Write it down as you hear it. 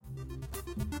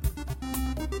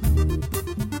Hey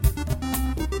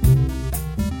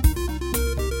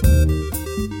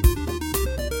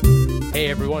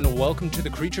everyone, welcome to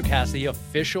the Creature Cast, the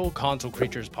official Console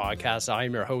Creatures podcast. I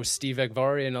am your host, Steve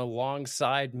Egvari, and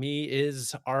alongside me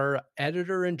is our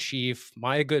editor-in-chief,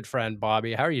 my good friend,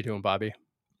 Bobby. How are you doing, Bobby?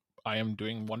 I am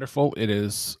doing wonderful. It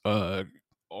is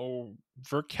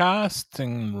overcast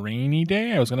and rainy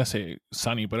day. I was going to say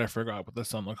sunny, but I forgot what the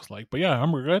sun looks like. But yeah,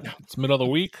 we're good. It's middle of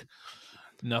the week.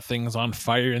 Nothing's on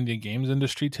fire in the games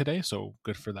industry today, so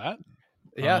good for that.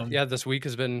 Yeah. This week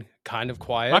has been kind of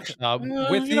quiet.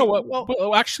 Actually, you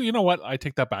know what? I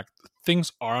take that back.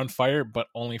 Things are on fire, but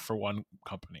only for one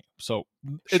company. So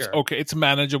it's okay. It's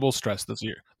manageable stress this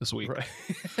week. Right.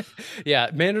 Yeah,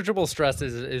 manageable stress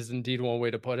is indeed one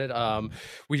way to put it.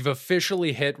 We've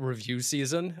officially hit review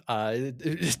season.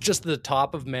 It's just the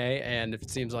top of May, and it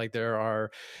seems like there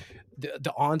are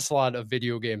the onslaught of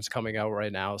video games coming out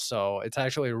right now. So it's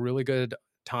actually a really good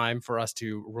time for us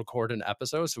to record an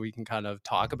episode so we can kind of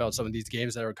talk about some of these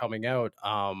games that are coming out,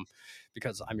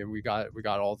 because I mean we got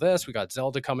all this, we got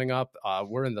Zelda coming up,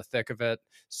 we're in the thick of it.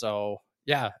 So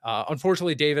yeah,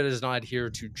 unfortunately David is not here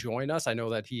to join us. I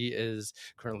know that he is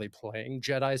currently playing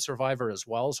Jedi Survivor as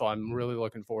well, so I'm really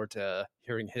looking forward to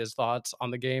hearing his thoughts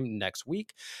on the game next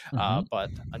week.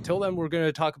 But until then, we're going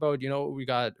to talk about, we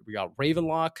got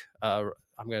Ravenlok.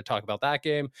 I'm going to talk about that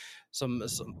game. I'm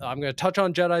going to touch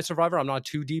on Jedi Survivor. I'm not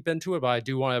too deep into it, but I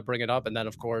do want to bring it up. And then,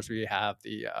 of course, we have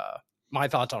my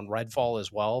thoughts on Redfall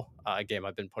as well, a game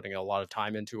I've been putting a lot of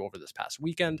time into over this past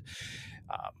weekend.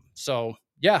 So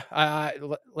yeah,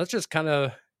 let's just kind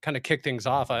of kick things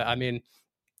off. I mean,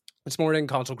 this morning,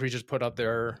 Console Creatures put up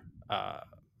their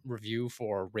review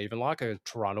for Ravenlok, a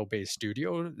Toronto-based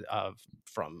studio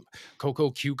from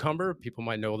Coco Cucumber. People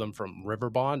might know them from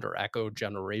Riverbond or Echo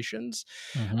Generations.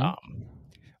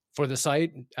 For the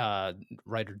site,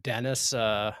 writer Dennis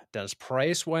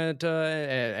Price went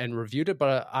and reviewed it,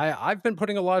 but I've been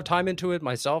putting a lot of time into it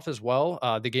myself as well.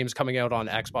 The game's coming out on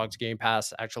Xbox Game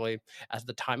Pass, actually, at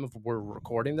the time of we're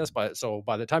recording this. So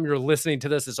by the time you're listening to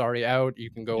this, it's already out. You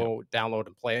can go download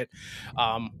and play it.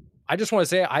 I just want to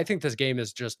say, I think this game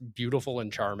is just beautiful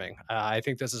and charming. I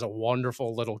think this is a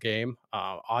wonderful little game.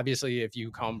 Obviously, if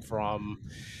you come from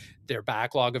their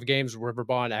backlog of games,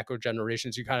 Riverbond, Echo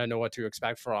Generations, you kind of know what to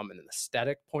expect from an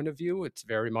aesthetic point of view. It's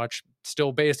very much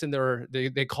still based in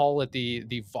they call it the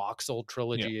voxel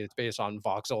trilogy. It's based on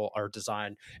voxel art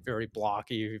design, very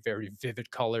blocky, very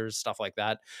vivid colors, stuff like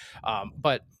that.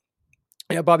 But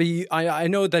yeah, Bobby, I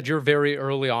know that you're very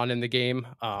early on in the game,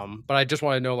 but I just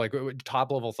want to know, like, top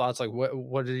level thoughts. Like,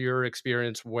 what is your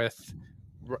experience with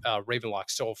Ravenlok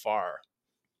so far?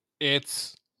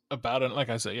 It's about like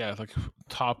I said, like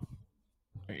top.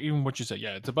 Even what you said,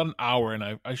 it's about an hour,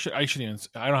 and I shouldn't even.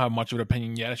 I don't have much of an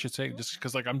opinion yet. I should say, just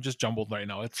because like I'm just jumbled right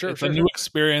now. It's a new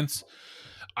experience.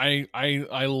 I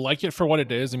like it for what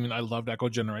it is. I mean, I loved Echo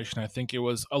Generation. I think it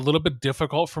was a little bit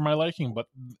difficult for my liking, but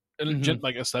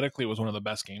like aesthetically, it was one of the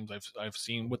best games I've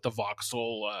seen with the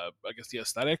voxel. I guess the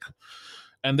aesthetic,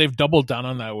 and they've doubled down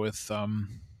on that with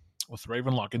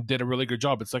Ravenlok and did a really good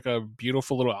job. It's like a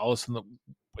beautiful little Alice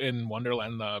in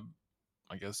Wonderland. I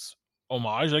guess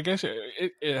homage. I guess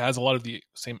it has a lot of the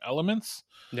same elements.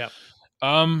 Yeah.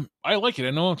 I like it.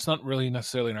 I know it's not really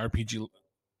necessarily an RPG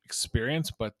experience,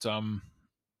 but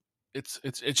it's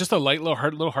just a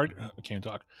light-hearted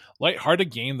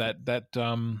game that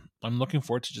I'm looking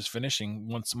forward to just finishing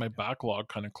once my backlog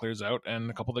kind of clears out and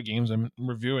a couple of the games I'm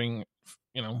reviewing,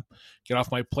 get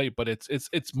off my plate. But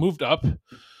it's moved up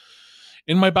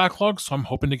in my backlog, so I'm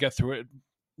hoping to get through it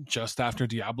just after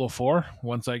Diablo 4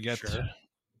 once I get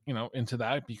into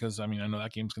that, because I mean I know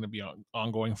that game's going to be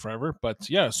ongoing forever. But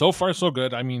yeah, so far so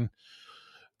good. I mean,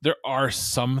 there are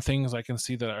some things I can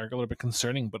see that are a little bit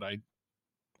concerning, but I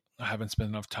haven't spent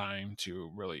enough time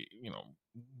to really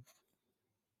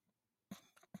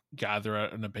gather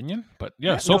an opinion. But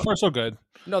so far so good.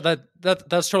 No,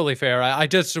 that's totally fair. I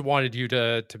just wanted you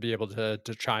to be able to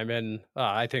chime in.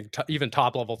 I think even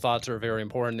top level thoughts are very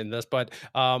important in this. But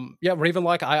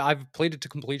Ravenlok, I've played it to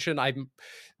completion.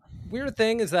 Weird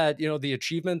thing is that the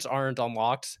achievements aren't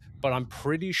unlocked, but I'm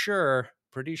pretty sure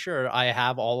I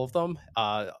have all of them.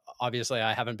 Obviously,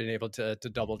 I haven't been able to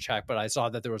double check, but I saw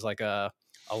that there was like a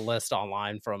list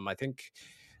online from, I think,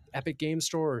 Epic Game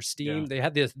Store or Steam. They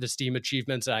had the Steam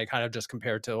achievements, and I kind of just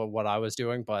compared to what I was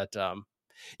doing. But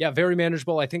very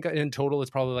manageable. I think in total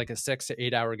it's probably like a 6 to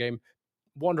 8 hour game.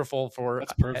 Wonderful for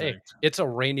that's perfect. Hey, it's a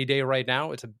rainy day right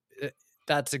now.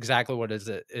 that's exactly what it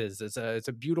is. It's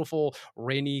a beautiful,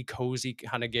 rainy, cozy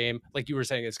kind of game. Like you were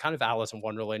saying, it's kind of Alice in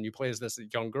Wonderland. You play as this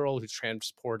young girl who's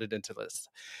transported into this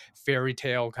fairy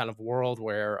tale kind of world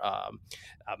where a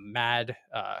mad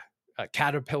a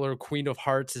caterpillar queen of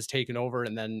hearts is taken over,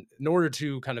 and then in order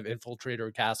to kind of infiltrate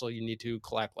her castle, you need to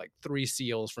collect like 3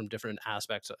 seals from different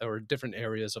aspects or different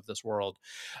areas of this world.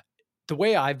 The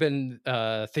way I've been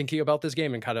thinking about this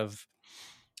game and kind of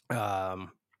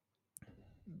um,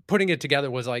 putting it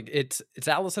together was like it's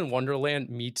Alice in Wonderland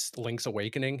meets Link's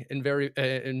Awakening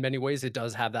in many ways. It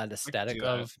does have that I could see aesthetic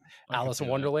that. of I could Alice see in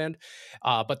that. Wonderland,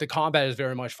 but the combat is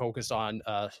very much focused on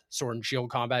sword and shield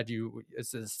combat.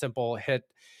 It's a simple hit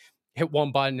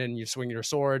one button and you swing your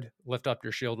sword, lift up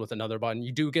your shield with another button.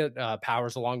 You do get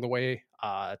powers along the way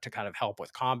to kind of help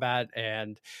with combat,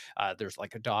 and there's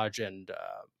like a dodge and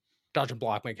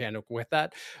block mechanic with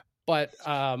that. But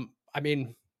I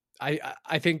mean,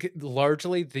 I think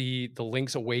largely the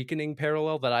Link's Awakening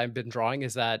parallel that I've been drawing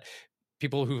is that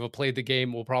people who have played the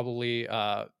game will probably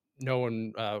know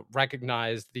and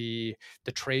recognize the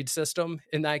trade system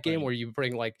in that game, Right. where you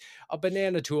bring like a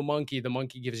banana to a monkey, the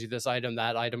monkey gives you this item,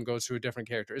 that item goes to a different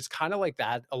character. It's kind of like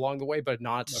that along the way, but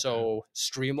not Okay. so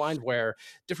streamlined, where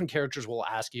different characters will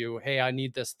ask you, hey, I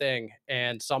need this thing,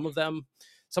 and some of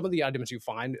the items you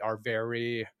find are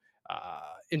very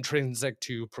intrinsic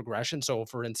to progression. So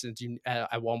for instance, you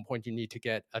at one point you need to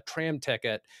get a tram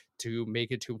ticket to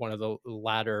make it to one of the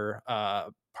latter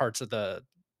parts of the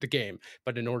game.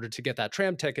 But in order to get that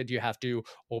tram ticket, you have to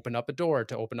open up a door.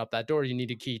 To open up that door, you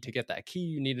need a key. To get that key,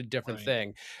 you need a different Right.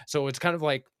 thing. So it's kind of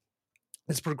like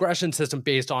this progression system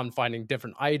based on finding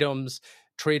different items,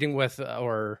 trading with,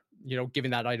 or giving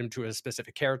that item to a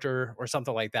specific character or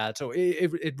something like that. So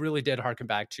it really did harken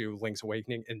back to Link's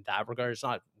Awakening in that regard. It's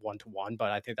not one to one,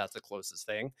 but I think that's the closest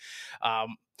thing. I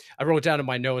wrote down in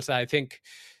my notes that I think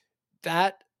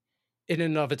that in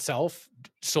and of itself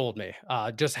sold me.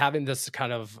 Just having this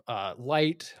kind of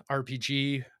light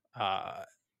RPG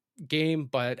game,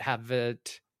 but have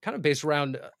it kind of based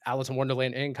around Alice in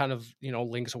Wonderland and kind of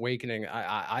Link's Awakening.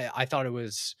 I thought it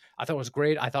was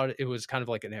great. I thought it was kind of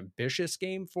like an ambitious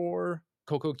game for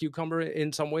Coco Cucumber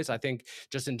in some ways. I think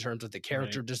just in terms of the Right.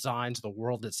 character designs, the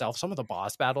world itself, some of the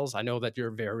boss battles. I know that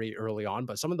you're very early on,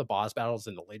 but some of the boss battles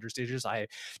in the later stages, I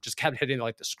just kept hitting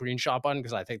like the screenshot button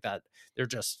because I think that they're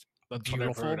just That's what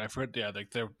I've heard. beautiful. I've heard, yeah,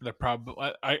 like they're probably,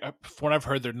 from what I've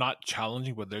heard, they're not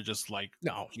challenging, but they're just like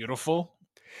No, beautiful.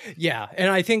 yeah, and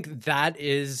I think that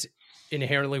is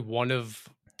inherently one of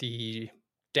the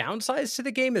downsides to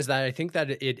the game, is that I think that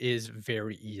it is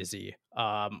very easy.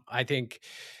 I think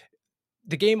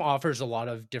the game offers a lot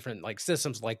of different like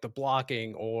systems like the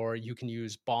blocking, or you can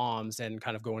use bombs and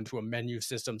kind of go into a menu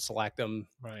system, select them.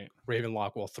 Right.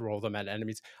 Ravenlok will throw them at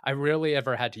enemies. I rarely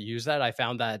ever had to use that. I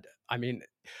found that, I mean,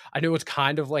 I know it's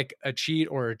kind of like a cheat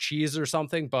or a cheese or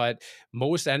something, but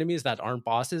most enemies that aren't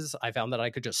bosses, I found that I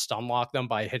could just stun lock them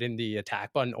by hitting the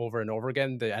attack button over and over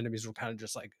again. The enemies will kind of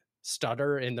just like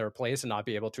stutter in their place and not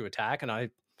be able to attack. And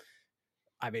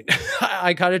I mean,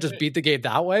 I kind of just Hey, beat the game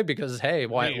that way because hey, hey,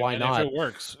 why and if not? it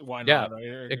works, why Yeah, not?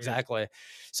 exactly.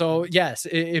 So yes,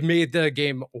 it made the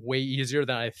game way easier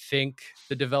than I think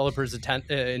the developers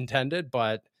intended,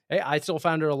 but hey, I still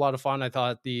found it a lot of fun. I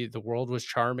thought the world was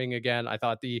charming again. I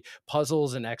thought the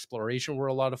puzzles and exploration were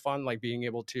a lot of fun, like being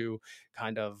able to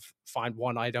kind of find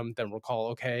one item, then recall,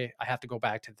 okay, I have to go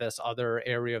back to this other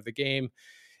area of the game.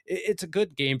 It's a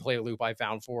good gameplay loop I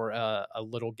found for a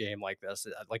little game like this.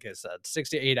 Like I said, 6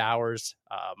 to 8 hours.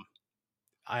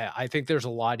 I think there's a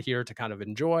lot here to kind of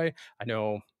enjoy. I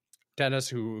know Dennis,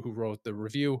 who wrote the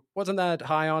review, wasn't that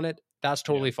high on it. That's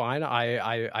Yeah. totally fine.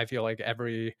 I feel like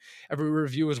every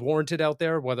review is warranted out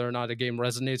there. Whether or not a game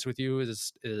resonates with you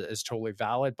is totally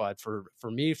valid. But for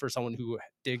me, for someone who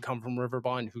did come from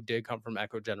Riverbond, who did come from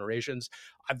Echo Generations,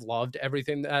 I've loved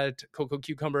everything that Coco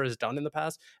Cucumber has done in the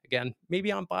past. Again,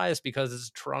 maybe I'm biased because it's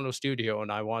a Toronto studio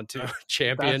and I want to That, that's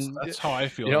champion, that's how I you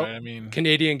feel, know, right? I mean,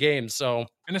 Canadian games. So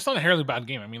and it's not a inherently bad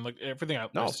game. I mean, like everything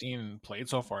I've no, seen and played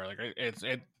so far, like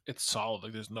it's solid.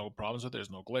 Like there's no problems with it.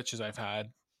 There's no glitches I've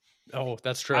had. oh,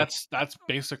 that's true. That's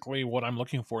basically what I'm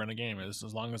looking for in a game. Is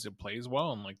as long as it plays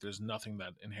well and like there's nothing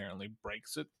that inherently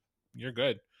breaks it, you're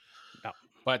good. No.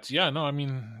 But yeah, no, I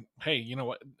mean, hey, you know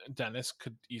what? Dennis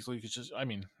could just. I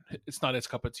mean, it's not his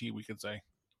cup of tea. We could say.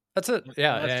 That's it.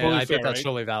 Yeah, And that's and totally I think fair, that's right?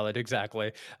 totally valid.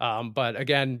 Exactly. But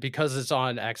again, because it's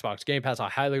on Xbox Game Pass, I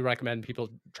highly recommend people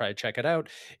try to check it out.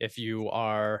 If you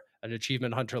are an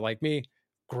achievement hunter like me,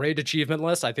 great achievement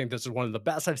list. I think this is one of the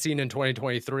best I've seen in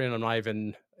 2023, and I'm not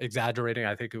even exaggerating.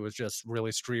 I think it was just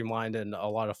really streamlined and a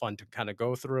lot of fun to kind of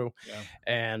go through. Yeah.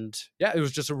 And yeah, it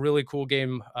was just a really cool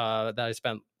game that I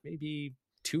spent maybe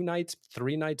 2 nights,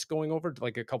 3 nights going over,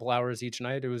 like a couple hours each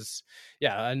night. It was,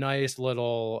 yeah, a nice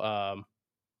little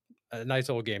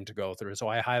game to go through. So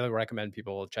I highly recommend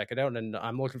people check it out, and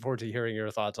I'm looking forward to hearing your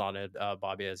thoughts on it,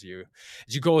 Bobby, as you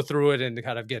go through it and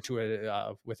kind of get to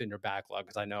it within your backlog,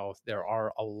 because I know there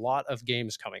are a lot of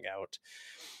games coming out.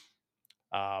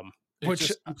 It Which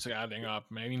just keeps adding up.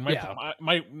 I mean, yeah,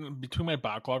 my between my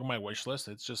backlog and my wish list,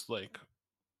 it's just like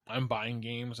I'm buying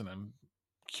games and I'm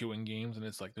queuing games, and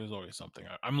it's like there's always something.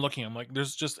 I'm looking. I'm like,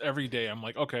 there's just every day. I'm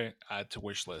like, okay, add to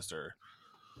wish list or.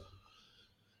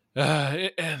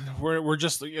 And we're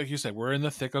just like you said, we're in the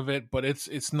thick of it, but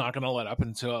it's not gonna let up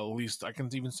until at least I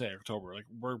can even say October. Like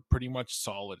we're pretty much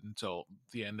solid until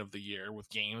the end of the year with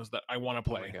games that I want to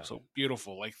oh my play. god. So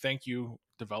beautiful. Like thank you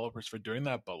developers for doing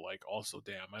that, but like also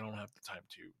damn, I don't have the time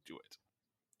to do it.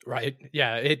 Right.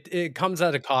 Yeah, it comes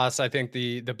at a cost. I think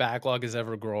the backlog is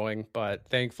ever growing, but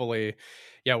thankfully,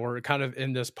 yeah, we're kind of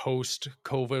in this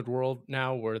post-COVID world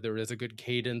now where there is a good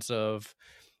cadence of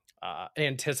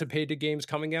anticipated games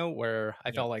coming out, where I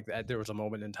Yeah, felt like that there was a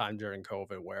moment in time during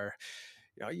COVID where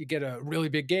you get a really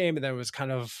big game, and then it was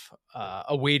kind of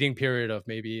a waiting period of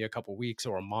maybe a couple weeks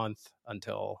or a month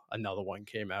until another one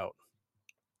came out.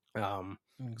 But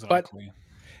exactly.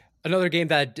 another game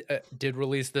that did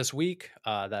release this week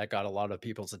that got a lot of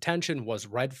people's attention was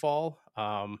Redfall.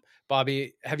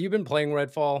 Bobby, have you been playing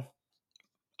Redfall?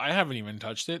 I haven't even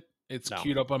touched it. It's No,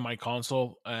 queued up on my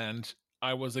console, and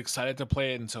I was excited to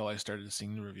play it until I started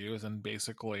seeing the reviews, and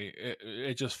basically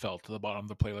it just fell to the bottom of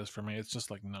the playlist for me. It's just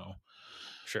like no,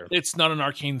 sure. it's not an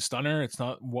arcane stunner. It's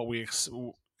not what we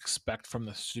expect from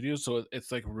the studio. So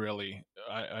it's like really,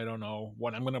 I don't know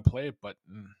what I'm gonna play, but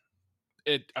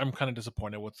I'm kind of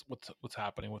disappointed with what's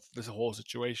happening with this whole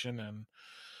situation, and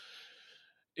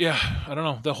yeah, I don't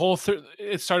know. The whole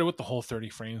it started with the whole 30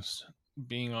 frames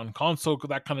being on console.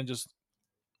 That kind of just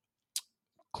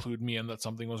clued me in that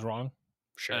something was wrong,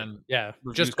 Sure. and Yeah.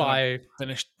 reviews Just kind of by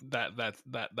finished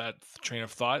that train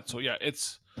of thought. So yeah,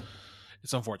 it's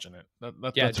unfortunate. yeah,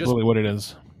 That's really what it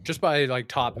is. just by like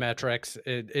top metrics,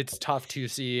 it's tough to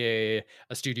see a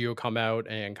studio come out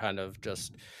and kind of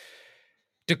just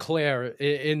declare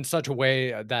in such a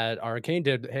way that Arcane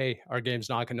did. Hey, our game's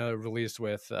not going to release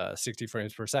with 60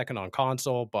 frames per second on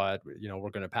console, but we're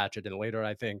going to patch it in later.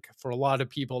 I think for a lot of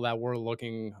people that were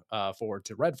looking forward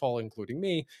to Redfall, including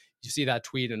me, you see that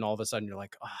tweet and all of a sudden you're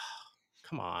like, oh,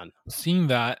 come on. Seeing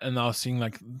that, and now seeing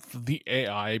like the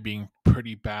AI being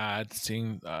pretty bad,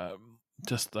 seeing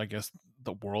just I guess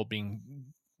the world being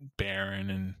barren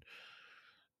and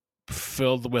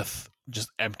filled with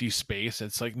just empty space.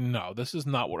 It's like, no, this is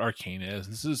not what Arcane is.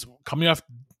 This is coming off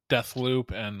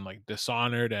Deathloop and like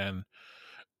Dishonored. And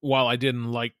while I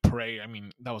didn't like Prey, I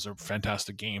mean, that was a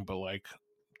fantastic game, but like,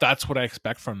 that's what I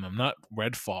expect from them, not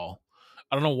Redfall.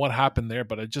 I don't know what happened there,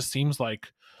 but it just seems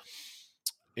like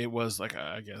it was like,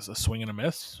 I guess, a swing and a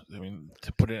miss. I mean,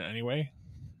 to put it anyway.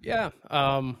 Yeah.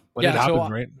 But it Yeah. happens,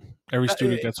 right? Every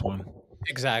studio Uh, gets one.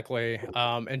 Exactly.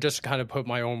 And just to kind of put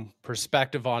my own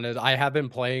perspective on it, I have been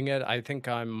playing it. I think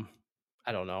I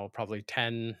don't know, probably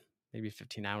 10, maybe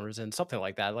 15 hours in, something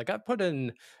like that. Like I put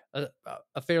in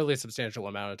a fairly substantial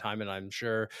amount of time, and I'm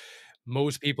sure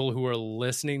most people who are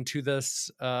listening to this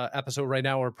episode right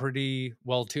now are pretty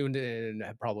well tuned and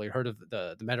have probably heard of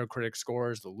the Metacritic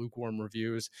scores, the lukewarm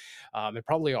reviews. They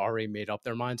probably already made up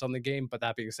their minds on the game. But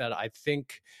that being said, I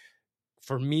think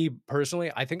for me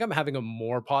personally, I think I'm having a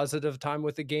more positive time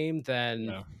with the game than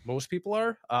Yeah. most people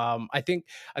are. I think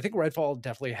Redfall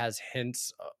definitely has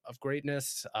hints of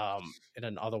greatness in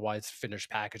an otherwise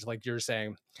finished package. Like you're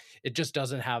saying, it just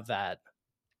doesn't have that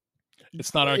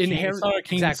It's not Arcane. It's inherent. not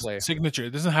Arcane's Exactly. signature.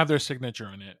 It doesn't have their signature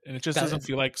on it, and it just doesn't That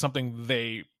feel like something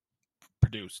they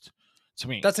produced to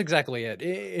me. that's exactly it.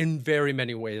 In very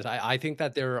many ways, I think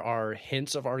that there are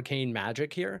hints of arcane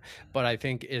magic here, but I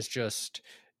think it's just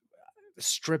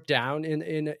stripped down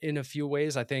in a few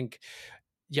ways. I think,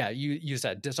 yeah, you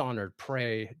said Dishonored,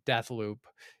 Prey, Deathloop.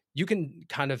 You can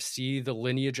kind of see the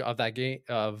lineage of that game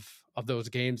of those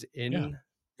games Yeah, in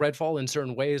Redfall in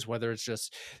certain ways, whether it's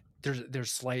just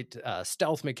there's slight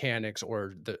stealth mechanics,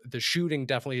 or the shooting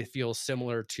definitely feels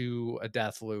similar to a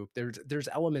Deathloop. There's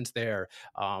elements there.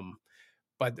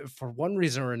 But for one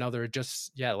reason or another, it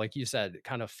just, yeah, like you said, it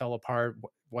kind of fell apart,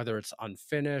 whether it's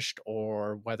unfinished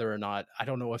or whether or not, I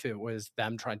don't know if it was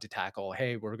them trying to tackle,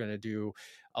 hey, we're going to do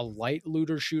a light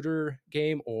looter shooter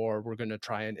game, or we're going to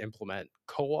try and implement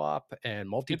co-op and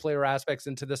it multiplayer aspects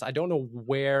into this. I don't know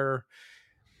where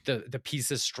the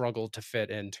pieces struggle to fit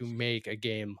in to make a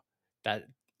game that,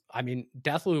 I mean,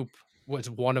 Deathloop was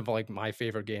one of like my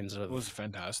favorite games It was of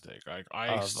fantastic.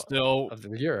 of of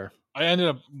the year. I ended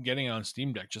up getting it on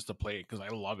Steam Deck just to play it because I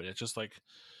love it. It's just like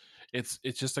it's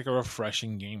just like a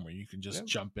refreshing game where you can just Yeah,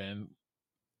 jump in,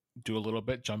 do a little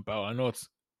bit, jump out. I know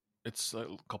it's a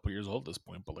couple years old at this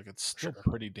point, but like it's still sure.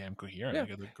 pretty damn coherent. Yeah.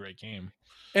 Like it's a great game.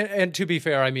 And to be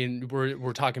fair, I mean,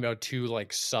 we're talking about two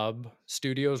like sub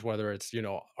studios, whether it's, you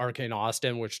know, Arcane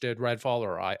Austin, which did Redfall,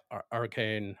 or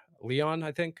Arcane Leon,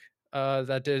 I think,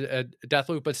 that did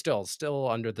Deathloop, but still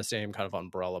under the same kind of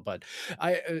umbrella. But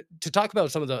to talk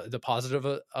about some of the positive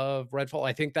of Redfall,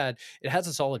 I think that it has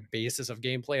a solid basis of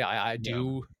gameplay. I Yeah,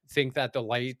 do think that the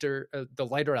lighter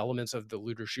elements of the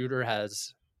looter shooter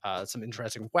has some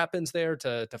interesting weapons there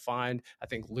to find. I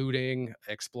think looting,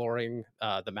 exploring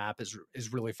the map is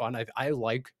really fun. I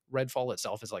like Redfall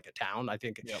itself as like a town. I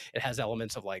think yep, it has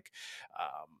elements of like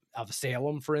of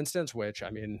Salem, for instance, which, I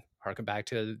mean, harken back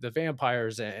to the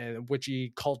vampires and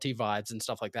witchy culty vibes and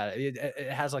stuff like that. It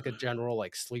has like a general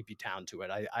like sleepy town to it.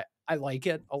 I like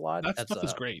it a lot. that That's stuff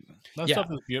is great. That yeah, stuff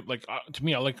is beautiful. Like to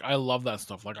me, I love that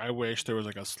stuff. Like I wish there was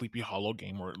like a Sleepy Hollow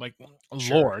game or like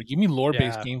sure, lore. Give me lore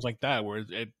based yeah, games like that where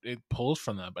it pulls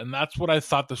from them, and that's what I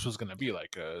thought this was gonna be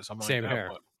like, something like same that.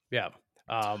 here. Yeah,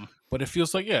 But it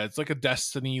feels like it's like a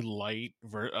Destiny light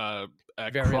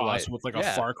at very cross light. with like a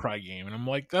Yeah, Far Cry game, and I'm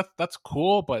like that's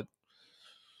cool, but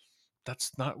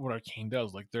that's not what Arcane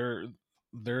does. Like they're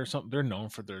known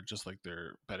for their just like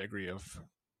their pedigree of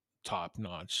top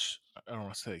notch. I don't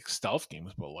want to say like stealth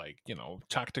games, but like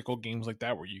tactical games like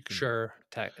that where you can sure.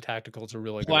 Tactical is a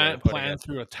really good way of putting plan it.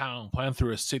 through a town, plan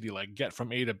through a city, like get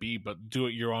from A to B, but do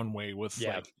it your own way with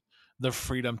Yeah. like the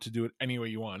freedom to do it any way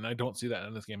you want. And I don't see that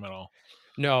in this game at all.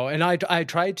 No, and I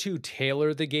tried to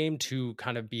tailor the game to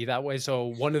kind of be that way. So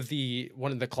one of the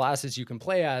classes you can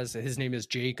play as, his name is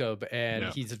Jacob, and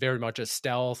Yeah, he's very much a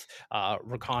stealth,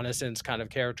 reconnaissance kind of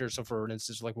character. So for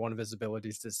instance, like one of his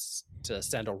abilities is to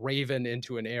send a raven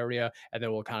into an area, and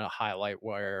then we'll kind of highlight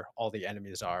where all the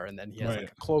enemies are, and then he has right.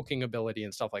 like a cloaking ability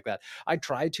and stuff like that. I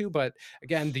tried to, but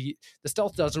again, the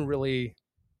stealth doesn't really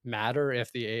matter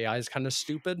if the AI is kind of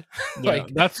stupid. Yeah,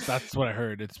 Like that's what I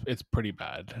heard. It's pretty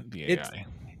bad, the it's AI.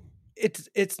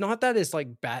 it's not that it's like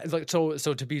bad, like, so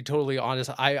to be totally honest,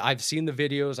 I've seen the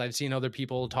videos, I've seen other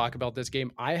people talk about this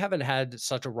game. I haven't had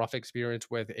such a rough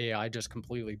experience with AI just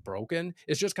completely broken.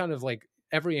 It's just kind of like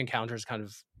every encounter is kind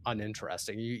of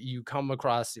uninteresting. You come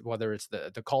across, whether it's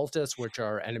the cultists, which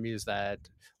are enemies that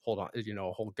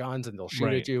hold guns and they'll shoot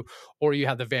at Right, you, or you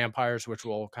have the vampires, which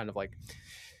will kind of like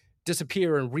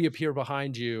disappear and reappear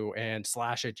behind you and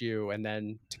slash at you, and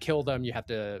then to kill them you have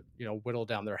to, whittle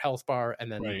down their health bar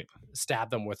and then right,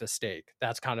 stab them with a stake.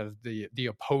 That's kind of the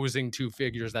opposing two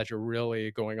figures that you're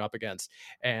really going up against.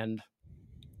 And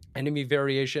enemy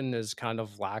variation is kind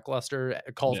of lackluster.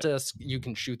 yeah, Cultists, you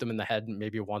can shoot them in the head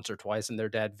maybe once or twice and they're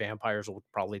dead. Vampires will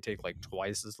probably take like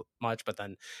twice as much, but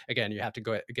then again, you have to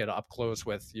go get up close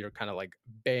with your kind of like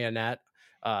bayonet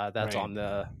that's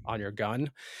right, on your gun.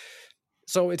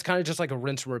 So it's kind of just like a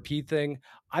rinse and repeat thing.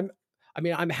 I'm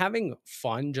I'm having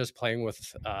fun just playing with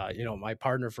my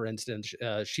partner, for instance.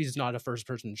 She's not a first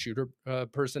person shooter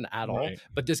person at all, right.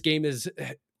 but this game is,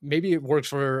 maybe it works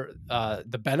for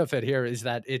the benefit here is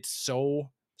that it's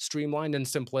so streamlined and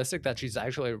simplistic that she's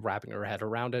actually wrapping her head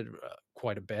around it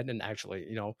quite a bit, and actually,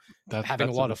 having a That's a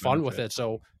lot of good fun with benefit. it.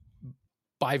 So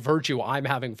by virtue, I'm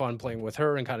having fun playing with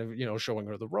her and kind of, showing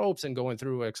her the ropes and going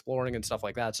through exploring and stuff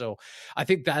like that. So I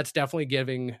think that's definitely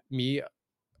giving me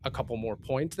a couple more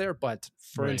points there. But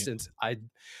for Right. instance,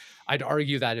 I'd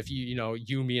argue that if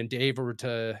you, me, and Dave were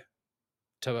to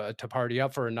party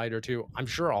up for a night or two, I'm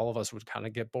sure all of us would kind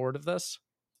of get bored of this,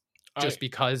 I just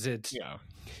because it's Yeah.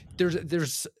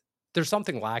 there's there's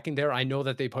something lacking there. I know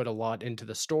that they put a lot into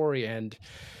the story, and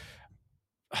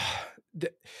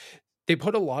they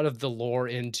put a lot of the lore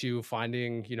into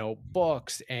finding,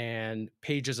 books and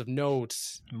pages of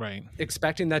notes, Right.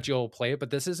 expecting that you'll play it. But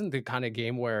this isn't the kind of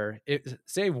game where,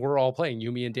 say we're all playing,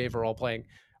 you, me, and Dave are all playing.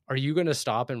 Are you going to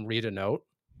stop and read a note?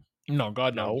 No,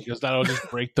 God no, No, because that'll just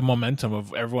break the momentum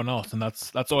of everyone else, and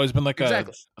that's always been like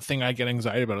exactly. a thing I get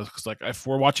anxiety about. Because like if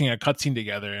we're watching a cutscene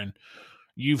together and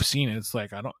you've seen it, it's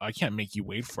like I can't make you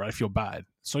wait for it. I feel bad.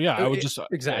 So yeah, I would just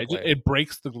Exactly. it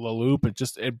breaks the loop.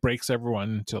 It breaks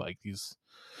everyone into like these.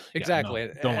 Yeah, no, Exactly.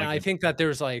 don't And like I it. think that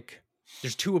there's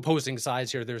two opposing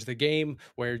sides here. There's the game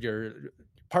where you're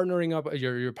partnering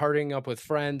up with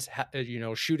friends,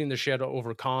 shooting the shit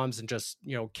over comms and just,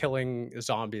 killing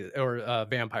zombies or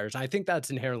vampires. And I think that's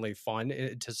inherently fun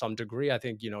to some degree. I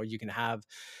think, you can have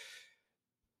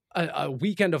a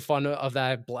weekend of fun of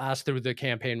that, blast through the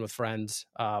campaign with friends.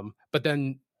 But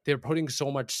then they're putting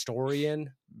so much story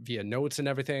in via notes and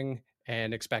everything,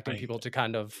 and expecting I people to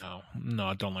kind of no,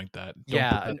 I don't like that. Don't put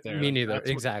yeah, that there. me Like neither. that's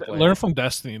what Exactly. learn from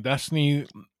Destiny. Destiny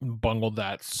bungled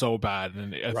that so bad,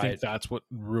 and I think Right. that's what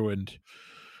ruined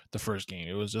the first game.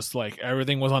 It was just like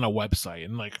everything was on a website,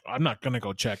 and like I'm not gonna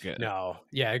go check it. No.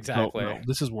 Yeah, No, exactly. no,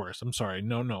 this is worse. I'm sorry.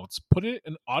 No notes. Put it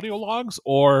in audio logs,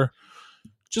 or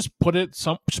just put it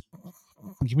some. Just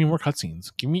give me more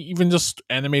cutscenes. Give me even just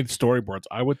animated storyboards.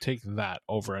 I would take that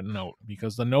over a note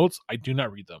because the notes I do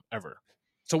not read them ever.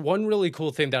 So one really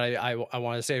cool thing that I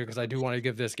want to say, because I do want to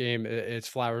give this game its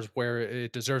flowers where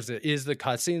it deserves it, is the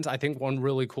cutscenes. I think one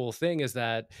really cool thing is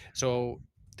that so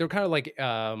they're kind of like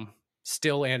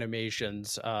still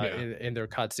animations Yeah. in their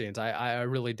cutscenes. I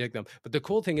really dig them. But the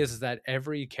cool thing is that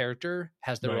every character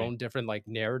has their Right. own different like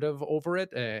narrative over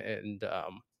it, and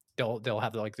they'll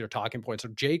have like their talking points. So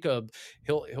Jacob,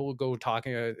 he'll go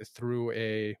talking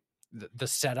through the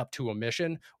setup to a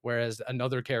mission, whereas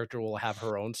another character will have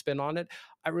her own spin on it.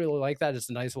 I really like that. It's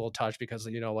a nice little touch because,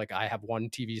 like I have one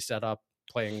TV set up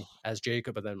playing as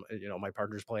Jacob, and then my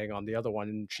partner's playing on the other one,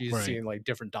 and she's Right. seeing like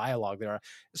different dialogue there.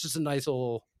 It's just a nice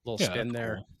little Yeah, spin that's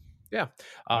there. cool. Yeah.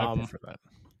 I Um, prefer that.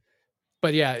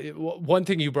 but yeah, one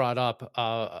thing you brought up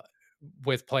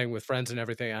with playing with friends and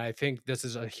everything, and I think this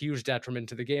is a huge detriment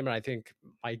to the game, and I think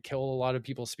might kill a lot of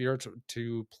people's spirits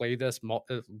to play this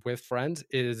with friends,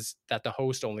 is that the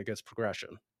host only gets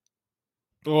progression,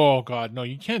 Oh god, no,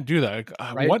 you can't do that.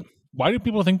 Like, right? what? Why do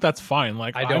people think that's fine?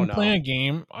 Like I I'm don't know. playing a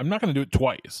game, I'm not going to do it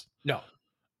twice. No.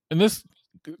 And this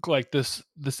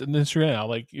industry now,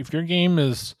 like if your game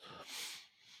is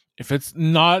if it's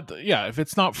not if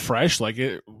it's not fresh, like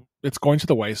it's going to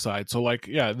the wayside. So like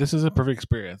this is a perfect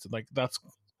experience. Like that's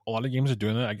a lot of games are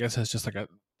doing it. I guess it's just like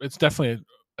it's definitely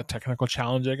a technical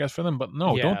challenge, I guess, for them. But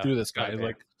no, don't Yeah, do this, gotta guys. be.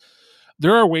 Like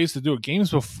there are ways to do it.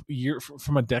 Games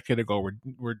from a decade ago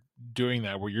were doing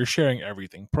that, where you're sharing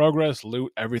everything, progress,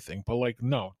 loot, everything. But like,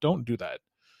 no, don't do that.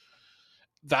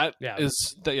 Yeah,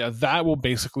 That will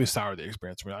basically sour the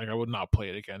experience for me. Like I would not play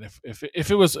it again.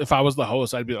 If I was the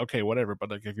host, I'd be okay, whatever. But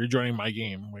like if you're joining my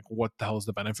game, like what the hell is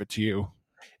the benefit to you?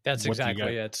 that's What do you get?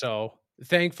 exactly it. So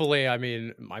thankfully, I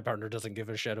mean, my partner doesn't give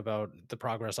a shit about the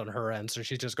progress on her end, so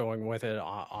she's just going with it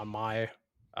on my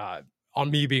uh on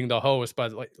me being the host.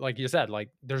 But like you said, like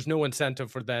there's no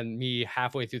incentive for then me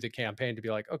halfway through the campaign to be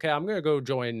like, okay, I'm gonna go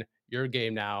join your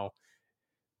game now,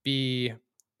 be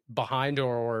behind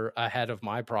or ahead of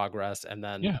my progress, and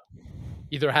then Yeah,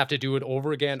 either have to do it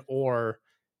over again or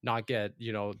not get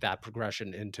that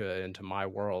progression into my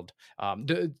world.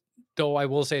 Though I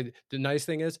will say the nice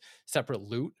thing is separate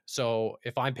loot. So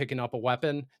if I'm picking up a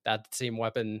weapon, that same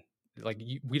weapon, like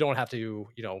we don't have to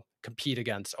compete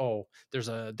against. Oh, there's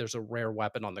a rare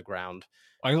weapon on the ground.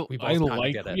 We I both kind of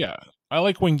like get it. I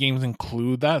like when games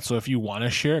include that. So if you want to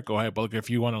share it, go ahead. But like if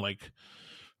you want to like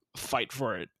fight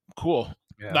for it, cool.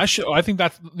 Yeah. That should I think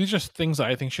that's these are things that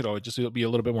I think should always just be a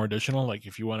little bit more additional. Like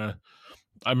if you want to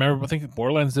I remember I think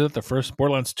Borderlands did it. The first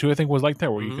Borderlands 2 I think was like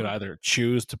that, where you could Hmm. either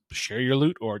choose to share your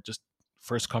loot or just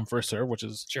first come first serve, which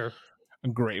is Sure. a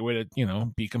great way to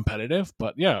be competitive.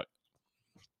 But yeah,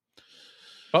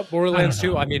 But I don't Borderlands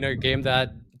 2, I mean, know. a game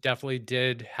that definitely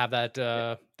did have that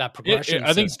progression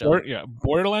I think system.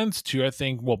 Borderlands 2. I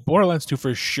think Borderlands 2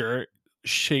 for sure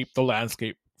shaped the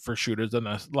landscape for shooters in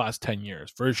the last 10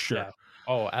 years for sure. Yeah.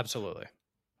 Oh, absolutely.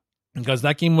 Because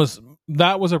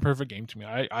that was a perfect game to me.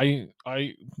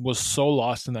 I was so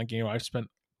lost in that game. I've spent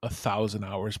 1,000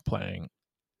 hours playing.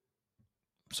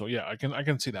 So yeah, I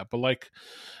can see that. But like,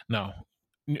 no,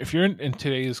 if you're in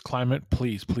today's climate,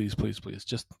 please, please, please, please,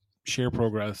 just share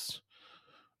progress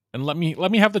and let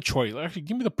me have the choice. Actually,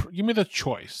 give me the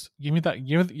choice. Give me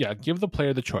that. Give the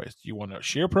player the choice. Do you want to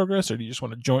share progress or do you just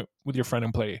want to join with your friend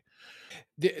and play?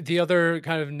 The other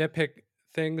kind of nitpick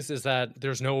things is that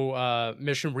there's no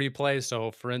mission replay.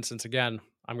 So, for instance, again,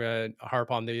 I'm going to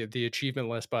harp on the achievement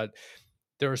list, but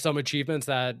there are some achievements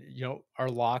that are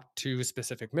locked to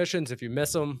specific missions. If you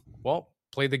miss them, well,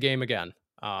 play the game again,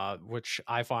 which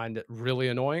I find really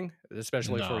annoying,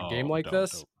 especially for a game No, like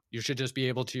this. don't. You should just be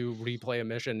able to replay a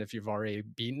mission if you've already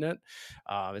beaten it,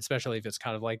 especially if it's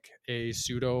kind of like a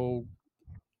pseudo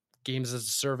games as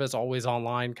a service, always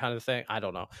online kind of thing. I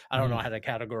don't know Mhm. how to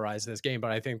categorize this game,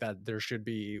 but I think that there should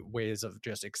be ways of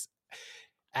just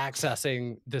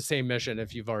accessing the same mission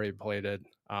if you've already played it,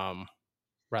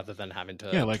 rather than having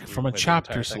Yeah, to like from a replay the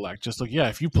chapter entire thing. select. Just like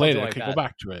if you played Something it, like okay, go that.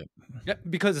 back to it. Yeah,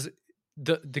 because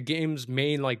the game's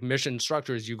main like mission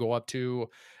structure is you go up to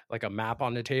like a map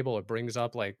on the table. It brings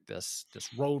up like this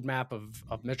roadmap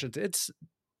of missions. It's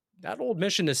that old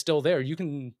mission is still there. You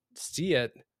can see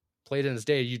it played in its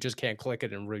day, you just can't click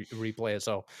it and replay it.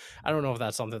 So I don't know if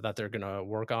that's something that they're going to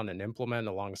work on and implement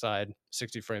alongside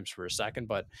 60 frames per second,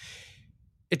 but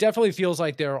it definitely feels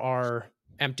like there are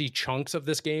empty chunks of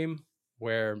this game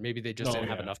where maybe they just Oh didn't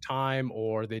have yeah. enough time,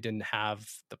 or they didn't have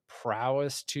the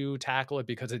prowess to tackle it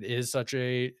because it is such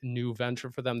a new venture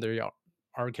for them.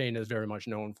 Arcane is very much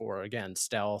known for, again,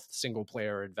 stealth, single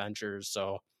player adventures.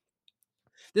 So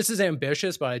this is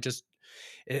ambitious, but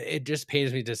it just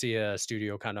pains me to see a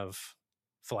studio kind of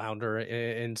flounder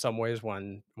in some ways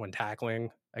when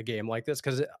tackling a game like this,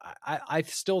 because I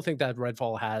still think that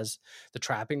Redfall has the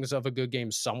trappings of a good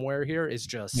game somewhere here. It's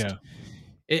just Yeah.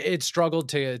 it struggled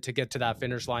to get to that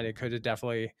finish line. It could have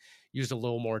definitely used a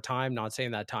little more time. Not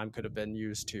saying that time could have been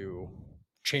used to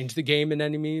change the game in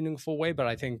any meaningful way, but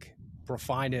I think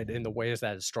refine it in the ways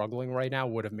that it's struggling right now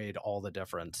would have made all the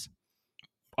difference.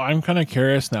 I'm kind of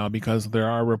curious now because there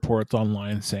are reports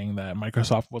online saying that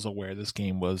Microsoft was aware this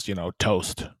game was,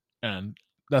 toast, and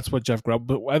that's what Jeff Grubb.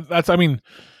 But I mean,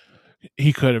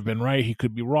 he could have been right. He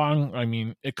could be wrong. I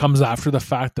mean, it comes after the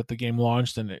fact that the game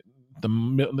launched, and the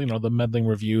meddling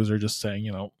reviews are just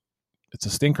saying, it's a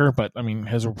stinker. But I mean,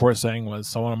 his report saying was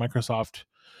someone at Microsoft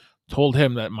told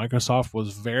him that Microsoft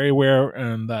was very aware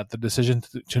and that the decision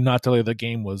to not delay the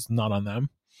game was not on them.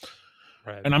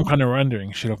 Right. And I'm kind of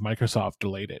wondering, should have Microsoft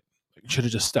delayed it? Should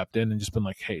have just stepped in and just been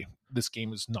like, hey, this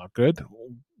game is not good.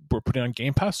 We're putting on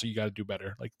Game Pass, so you got to do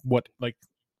better. Like, what? Like,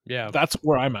 Yeah. That's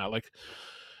where I'm at. Like,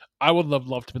 I would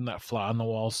love to been that fly on the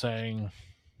wall saying,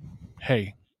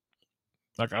 hey,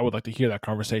 like, I would like to hear that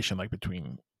conversation, like,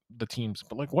 between the teams.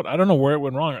 But, like, what? I don't know where it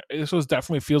went wrong. This was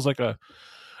definitely feels like a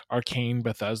Arcane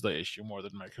Bethesda issue more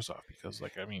than Microsoft, because,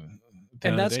 like, I mean,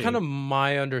 And that's kind of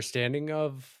my understanding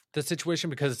of the situation,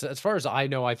 because as far as I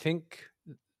know, I think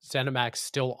ZeniMax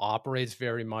still operates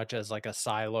very much as like a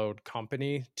siloed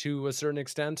company to a certain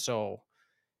extent. So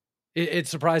it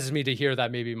surprises me to hear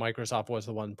that maybe Microsoft was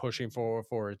the one pushing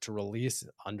for it to release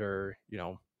under,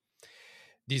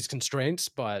 these constraints,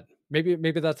 but maybe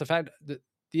that's the fact. The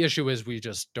issue is we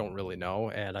just don't really know,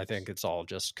 and I think it's all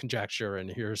just conjecture and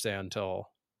hearsay until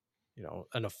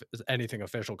anything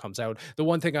official comes out. The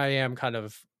one thing I am kind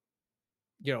of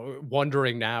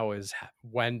wondering now is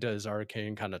when does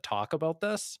Arcane kind of talk about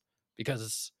this,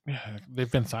 because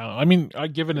they've been silent. I mean,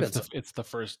 given it's the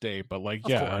first day, but like,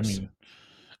 of course. I mean,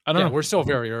 I don't know. We're still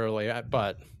very early,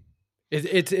 but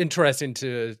it's interesting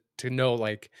to know,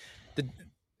 like,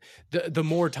 the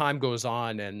more time goes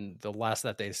on and the less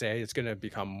that they say, it's going to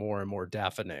become more and more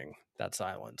deafening, that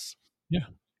silence.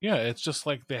 Yeah, it's just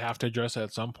like they have to address it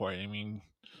at some point. I mean,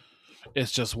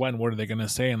 it's just what are they going to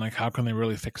say, and like, how can they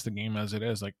really fix the game as it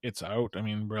is? Like, it's out. I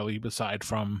mean, really, aside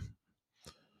from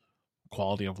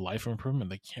quality of life improvement,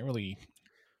 they can't really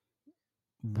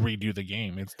redo the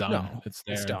game. It's done. No, it's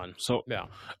there. It's done. So yeah,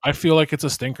 I feel like it's a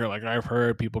stinker. Like, I've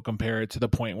heard people compare it to the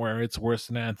point where it's worse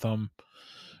than Anthem,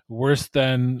 worse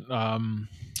than oh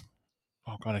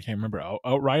god, I can't remember.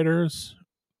 Outriders.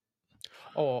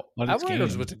 Oh,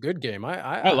 Outriders was a good game.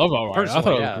 I love Outriders. I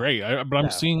thought it was great. I'm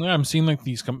seeing like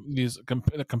these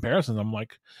comparisons. I'm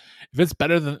like,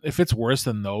 if it's worse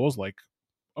than those, like,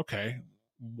 okay,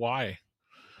 why?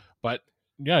 But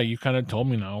yeah, you kind of told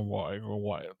me now why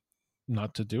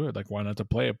not to do it. Like, why not to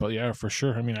play it? But yeah, for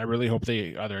sure. I mean, I really hope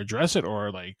they either address it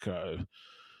or like, I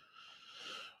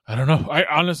don't know. I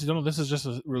honestly don't know. This is just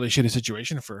a really shitty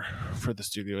situation for the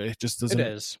studio. It just doesn't. It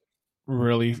is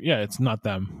really. Yeah, it's not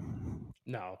them.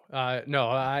 No, no.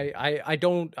 I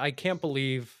don't. I can't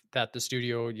believe that the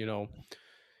studio,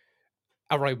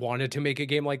 outright wanted to make a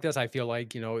game like this. I feel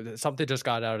like, something just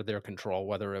got out of their control,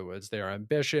 whether it was their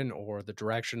ambition or the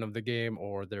direction of the game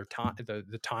or their time,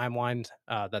 the timeline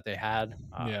that they had.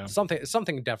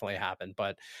 Something definitely happened,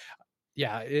 but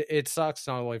yeah, it sucks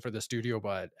not only for the studio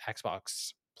but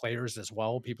Xbox players as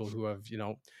well. People who have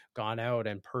gone out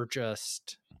and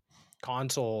purchased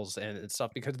consoles and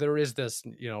stuff, because there is this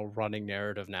running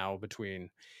narrative now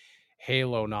between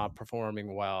Halo not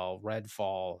performing well,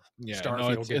 Redfall,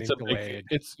 Starfield getting delayed.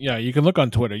 You can look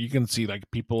on Twitter. You can see like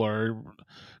people are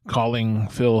calling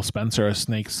Phil Spencer a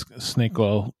snake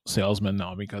oil salesman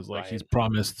now, because like he's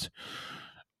promised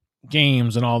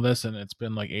games and all this, and it's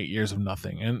been like 8 years of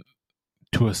nothing. And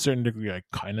to a certain degree, I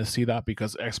kind of see that,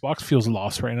 because Xbox feels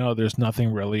lost right now. There's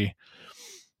nothing really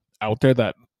out there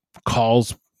that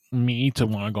calls me to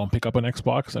want to go and pick up an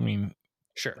Xbox. I mean,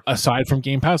 sure, aside from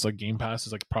Game Pass, like Game Pass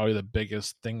is like probably the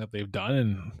biggest thing that they've done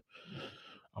in,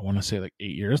 I want to say, like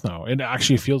 8 years now. It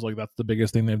actually feels like that's the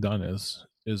biggest thing they've done is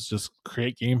just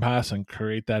create Game Pass and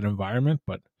create that environment.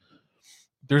 But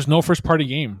there's no first party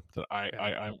game that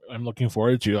I'm looking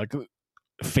forward to. Like,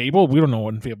 Fable, we don't know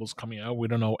when Fable's coming out. We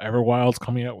don't know Everwild's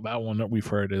coming out. That one that we've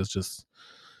heard is just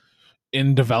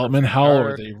in development Perfect hell,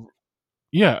 or Dark. they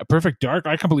Perfect Dark.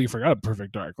 I completely forgot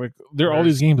Perfect Dark. Like there are all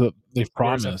these Where's games that they've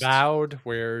where's promised. Avowed?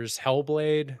 Where's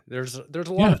Hellblade? There's a lot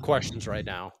Yeah, of questions right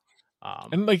now.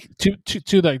 and like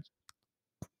to like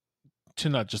to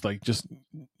not just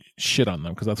shit on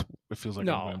them, because that's it feels like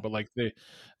I'm No, doing, but like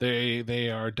they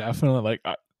are definitely like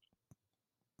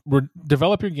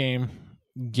develop your game,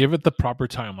 give it the proper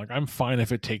time. Like I'm fine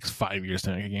if it takes 5 years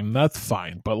to make a game, that's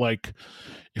fine, but like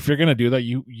if you're gonna do that,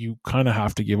 you kind of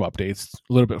have to give updates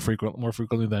a little bit more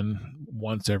frequently than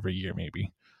once every year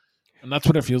maybe. And that's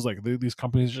what it feels like. These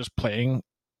companies are just play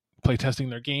testing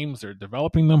their games, they're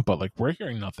developing them, but like we're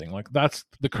hearing nothing. Like that's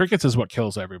the crickets is what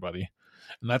kills everybody,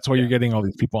 and that's why yeah, you're getting all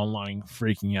these people online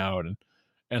freaking out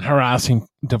and harassing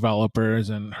developers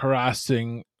and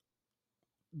harassing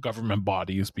government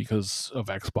bodies because of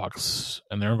Xbox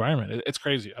and their environment. It's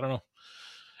crazy. I don't know.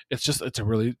 It's a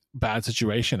really bad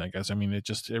situation, I guess. I mean, it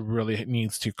really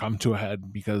needs to come to a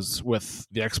head, because with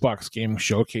the Xbox Game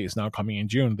Showcase now coming in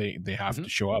June, they have to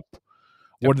show up. yep,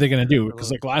 What are they going to do? Because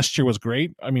absolutely. like last year was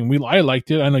great. I mean, I liked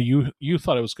it. I know you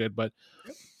thought it was good, but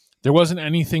there wasn't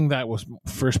anything that was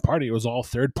first party. It was all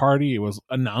third party. It was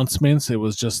announcements. It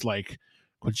was just like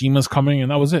Kojima's coming,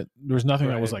 and that was it. There was nothing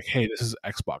that was Right. like, hey, this is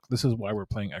Xbox. This is why we're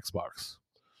playing Xbox.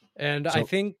 And So I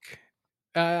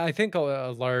think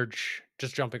a large,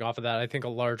 just jumping off of that, I think a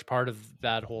large part of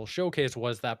that whole showcase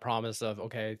was that promise of,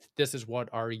 okay, this is what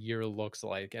our year looks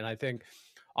like. And I think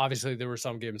obviously there were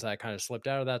some games that kind of slipped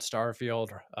out of that, Starfield,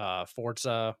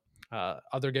 Forza,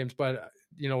 other games. But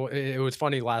it was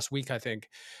funny last week. I think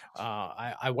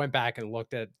I went back and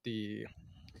looked at the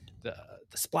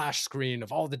the splash screen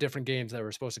of all the different games that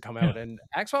were supposed to come yeah, out, and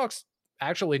Xbox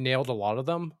actually nailed a lot of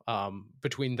them,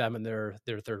 between them and their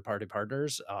third party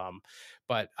partners.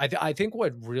 But I think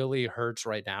what really hurts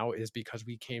right now is because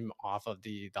we came off of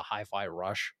the hi-fi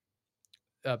rush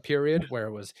period, where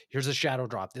it was, here's a shadow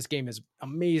drop, this game is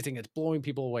amazing, it's blowing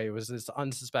people away, it was this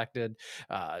unsuspected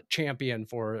champion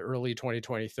for early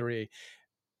 2023.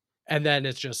 And then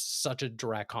it's just such a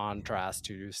direct contrast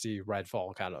to see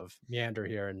Redfall kind of meander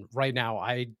here. And right now,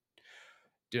 I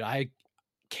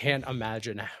can't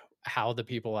imagine how the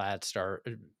people at Star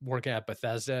working at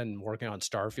Bethesda and working on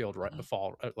Starfield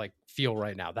fall like feel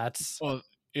right now. well,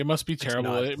 it must be It's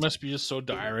terrible. nuts. It must be just so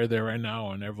dire there right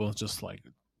now, and everyone's just like,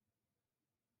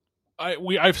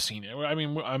 I've seen it. I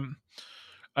mean,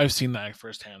 I've seen that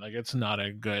firsthand. Like it's not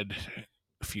a good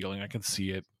feeling. I can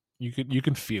see it. You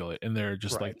can feel it, and they're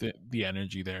just Right. like the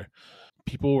energy there.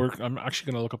 People were. I'm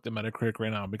actually gonna look up the Metacritic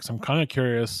right now, because I'm kind of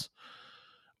curious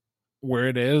where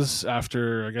it is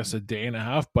after, I guess, a day and a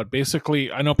half. But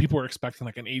basically, I know people were expecting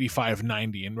like an 85,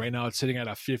 90, and right now it's sitting at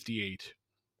a 58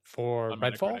 For on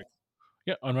Redfall? Metacritic.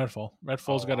 Yeah, on Redfall.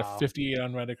 Redfall's Oh got a wow. 58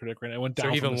 on Metacritic right now. It went So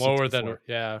down from even the lower than, 64.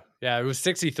 yeah. It was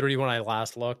 63 when I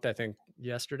last looked, I think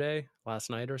last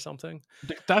night or something.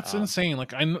 That's Um, insane.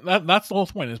 Like that's the whole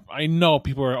point. Is I know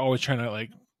people are always trying to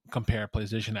like compare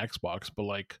PlayStation Xbox, but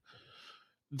like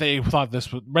they thought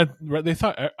this was Red. They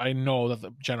thought, I know that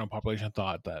the general population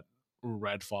thought that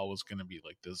Redfall was going to be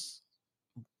like this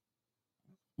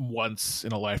once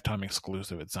in a lifetime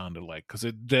exclusive. It sounded like, because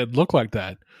it did look like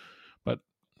that, but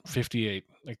 58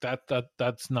 like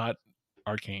that's not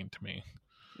Arcane to me.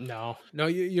 no,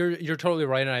 you're totally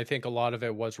right, and I think a lot of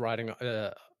it was riding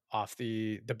off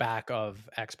the back of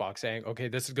Xbox saying, okay,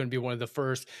 this is going to be one of the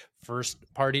first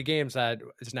party games that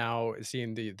is now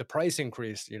seeing the price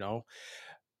increase,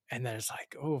 and then it's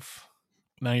like, oof,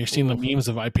 Now you're seeing the oof, memes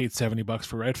of, I paid $70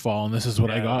 for Redfall and this is what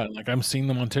I yeah, got. Like I'm seeing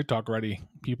them on TikTok already.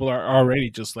 People are already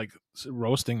just like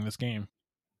roasting this game.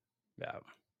 yeah.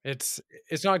 It's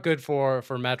not good for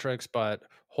metrics, but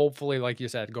hopefully, like you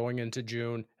said, going into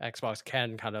June, Xbox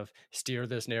can kind of steer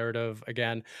this narrative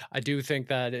again. I do think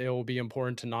that it will be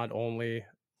important to not only,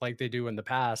 like they do in the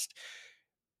past,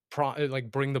 like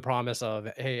bring the promise of,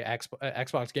 hey,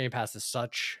 Xbox Game Pass is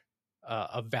such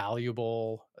a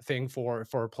valuable thing for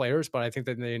players, but I think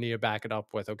that they need to back it up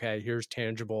with, okay, here's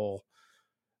tangible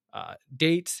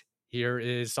dates. Here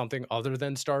is something other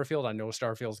than Starfield. I know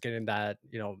Starfield's getting that,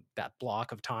 that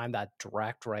block of time, that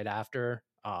direct right after.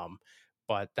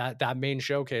 But that main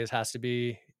showcase has to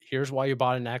be, here's why you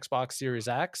bought an Xbox Series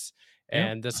X, Yeah.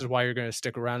 and this is why you're going to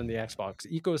stick around in the Xbox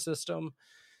ecosystem.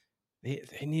 They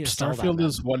need to sell that, Starfield man.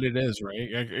 is what it is, right?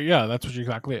 Yeah, that's what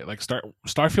exactly it. Like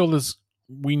Starfield is,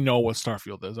 we know what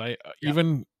Starfield is. I Yeah,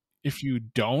 even if you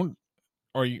don't,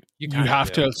 or you you kind of have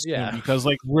to do. assume, Yeah, because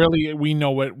like really we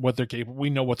know what they're capable. We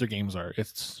know what their games are.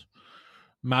 It's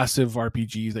massive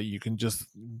RPGs that you can just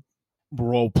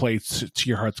role play to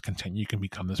your heart's content. You can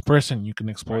become this person. You can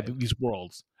explore Right. these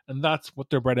worlds, and that's what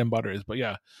their bread and butter is. But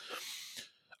yeah,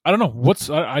 I don't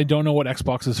know I don't know what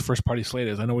Xbox's first party slate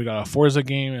is. I know we got a Forza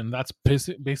game, and that's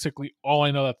basically all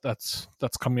I know that's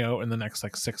coming out in the next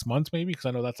like 6 months, maybe, because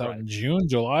I know that's out in June,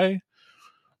 July.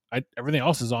 Everything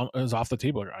else is off the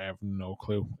table. I have no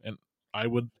clue, and I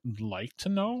would like to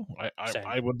know.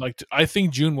 I would like to. I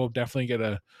think June will definitely get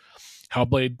a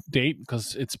Hellblade date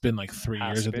because it's been like 3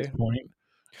 years at this point.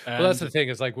 Well, that's the thing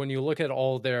is like when you look at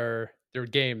all their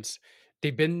games,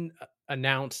 they've been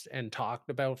announced and talked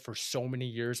about for so many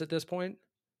years at this point.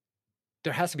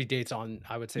 There has to be dates on,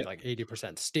 I would say, like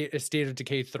 80%. State of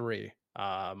Decay 3.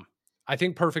 I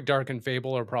think Perfect Dark and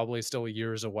Fable are probably still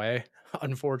years away,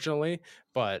 unfortunately.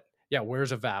 But yeah,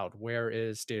 where's Avowed? Where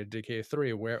is State of Decay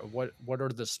 3? What are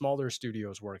the smaller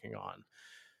studios working on?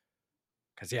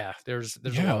 Because yeah, there's a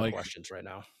lot of questions right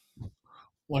now.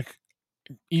 Like,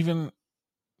 even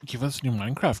give us a new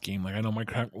Minecraft game. Like, I know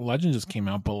Minecraft Legends just came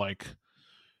out, but like,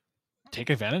 take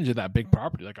advantage of that big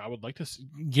property. Like, I would like to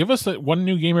give us one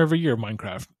new game every year of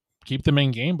Minecraft. Keep the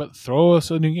main game, but throw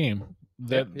us a new game.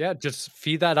 Just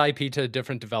feed that IP to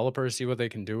different developers, see what they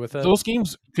can do with it. Those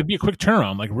games could be a quick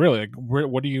turnaround. Like, really, like,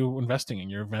 what are you investing in?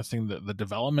 You're investing the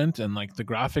development and like the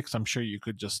graphics. I'm sure you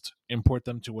could just import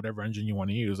them to whatever engine you want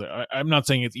to use. I'm not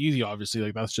saying it's easy, obviously.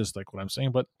 Like, that's just like what I'm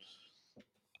saying, but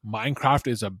Minecraft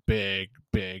is a big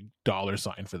dollar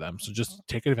sign for them. So just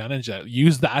take advantage of that.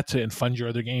 Use that to fund your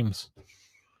other games.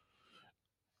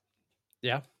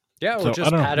 Yeah, or just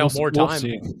pad out more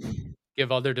time.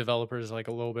 Give other developers like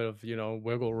a little bit of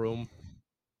wiggle room.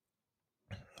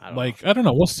 I don't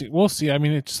know. We'll see. I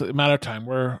mean, it's a matter of time.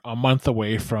 We're a month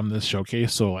away from this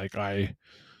showcase, so like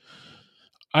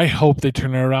I hope they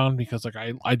turn it around because like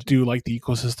I do like the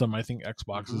ecosystem. I think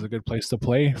Xbox is a good place to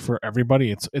play for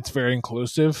everybody. It's very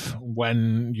inclusive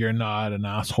when you're not an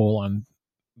asshole on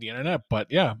the internet. But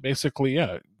yeah, basically,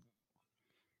 yeah,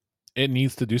 it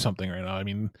needs to do something right now. I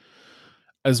mean,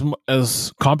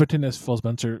 as competent as Phil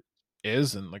Spencer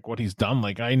is and like what he's done,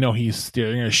 like I know he's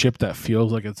steering a ship that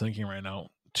feels like it's sinking right now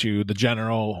to the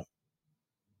general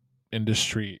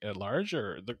industry at large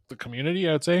or the community,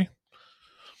 I would say.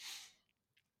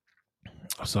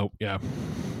 So yeah.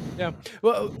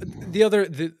 Well, the other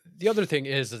thing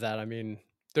is that I mean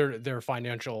their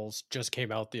financials just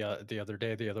came out the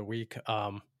other week,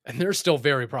 and they're still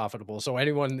very profitable. So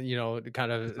anyone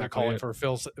kind of calling for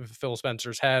Phil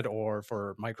Spencer's head or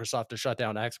for Microsoft to shut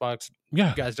down Xbox, you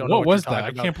guys don't know what was you're that?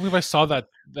 I can't believe I saw that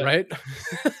right?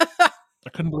 I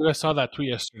couldn't believe I saw that tweet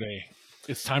yesterday.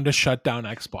 It's time to shut down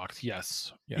Xbox.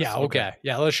 Yes. Yeah. Okay.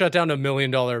 Yeah. Let's shut down $1 million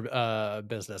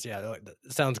business. Yeah.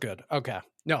 Sounds good. Okay.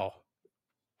 No,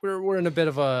 we're in a bit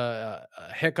of a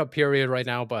hiccup period right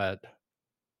now, but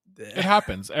it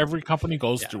happens. Every company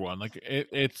goes through one. Like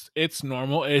it's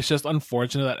normal. It's just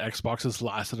unfortunate that Xbox has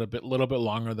lasted a little bit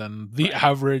longer than the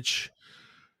average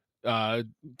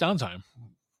downtime.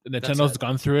 Nintendo's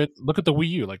gone through it. Look at the Wii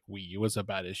U. Like Wii U was a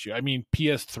bad issue. I mean,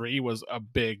 PS3 was a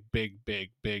big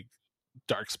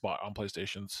dark spot on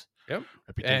PlayStation's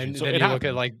reputation. And so then you look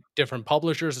at like different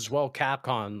publishers as well.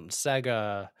 Capcom,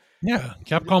 Sega. Yeah,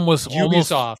 Capcom was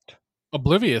Ubisoft. Almost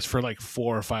oblivious for like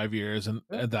 4 or 5 years in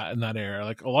that era.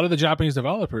 Like a lot of the Japanese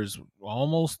developers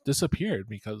almost disappeared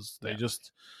because they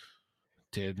just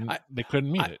they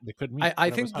couldn't meet it. They couldn't meet. I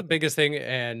think the biggest thing,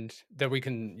 and that we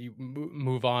can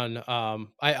move on.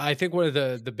 I think one of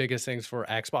the biggest things for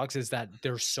Xbox is that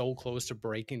they're so close to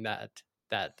breaking that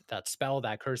spell,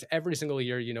 that curse. Every single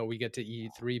year, we get to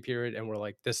E3 period, and we're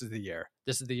like, this is the year.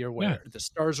 This is the year where the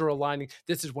stars are aligning.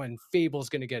 This is when Fable's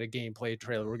going to get a gameplay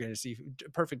trailer. We're going to see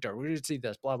Perfect Dark. We're going to see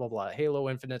this. Blah blah blah. Halo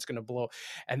Infinite's going to blow,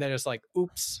 and then it's like,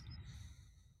 oops.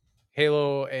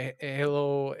 Halo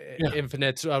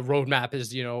Infinite's roadmap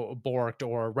is borked,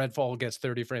 or Redfall gets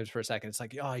 30 frames per second. It's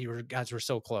like, oh, you guys were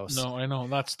so close. No, I know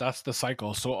that's the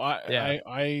cycle. So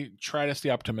I try to stay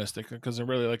optimistic because I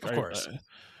really like. Of course,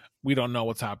 we don't know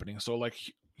what's happening. So like,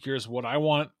 here's what I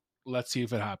want. Let's see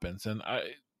if it happens. And I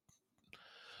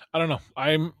don't know.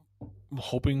 I'm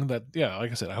hoping that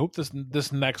like I said, I hope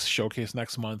this next showcase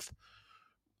next month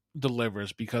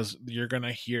delivers because you're not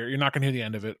gonna hear the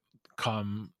end of it.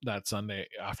 Come that Sunday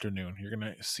afternoon, you're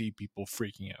gonna see people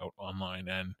freaking out online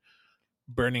and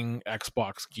burning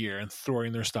Xbox gear and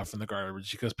throwing their stuff in the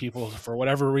garbage because people, for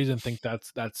whatever reason, think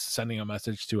that's sending a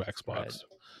message to Xbox. Right.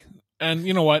 And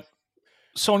you know what?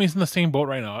 Sony's in the same boat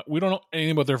right now. We don't know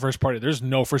anything about their first party. There's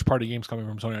no first party games coming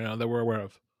from Sony right now that we're aware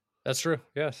of. That's true.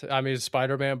 Yes, I mean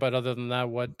Spider-Man, but other than that,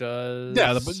 what does?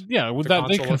 With that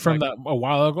they confirmed that a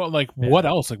while ago. Like what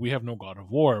else? Like we have no God of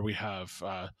War. We have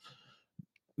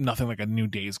nothing like a new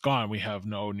Days Gone. We have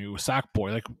no new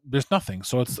Sackboy. Like there's nothing.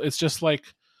 So it's just like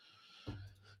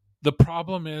the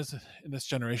problem is in this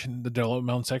generation the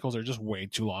development cycles are just way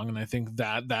too long, and I think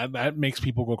that makes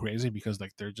people go crazy because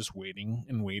like they're just waiting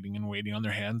and waiting and waiting on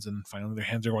their hands, and finally their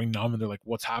hands are going numb and they're like,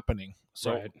 what's happening?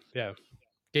 So Right. Yeah.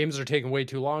 Games are taking way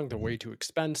too long. They're way too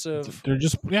expensive. they're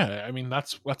just, yeah, I mean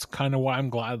that's kind of why I'm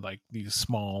glad like these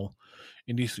small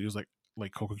indie studios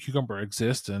like Coco Cucumber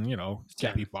exist, and Same.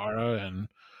 Capybara and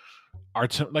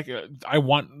art. Like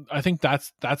I think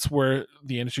that's where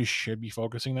the industry should be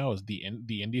focusing now, is the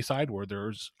indie side where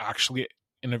there's actually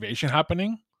innovation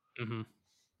happening. Mm-hmm.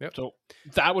 Yep. So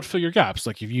that would fill your gaps.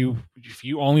 Like if you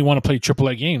only want to play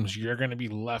AAA games, you're going to be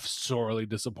left sorely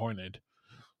disappointed.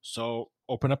 So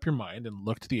open up your mind and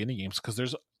look to the indie games, because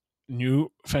there's new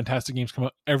fantastic games come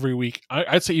out every week.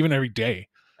 I'd say even every day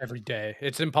Every day.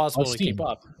 It's on impossible to keep Steam.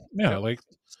 up. Yeah, Yep.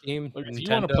 Steam, like if you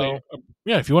want to play,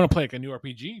 Nintendo. if you want to play like a new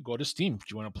RPG, go to Steam.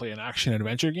 If you want to play an action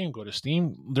adventure game, go to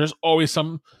Steam. There's always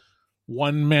some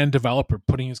one man developer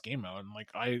putting his game out, and like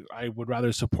I would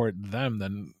rather support them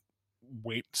than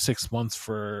wait 6 months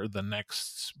for the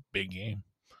next big game.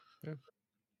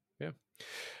 Yeah.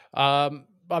 Yeah.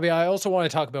 Bobby, I also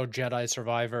want to talk about Jedi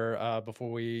Survivor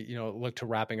before we, look to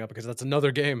wrapping up, because that's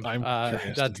another game I'm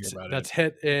curious to hear about it. that's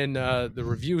hit in the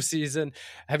review season.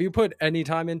 Have you put any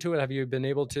time into it? Have you been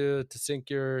able to sink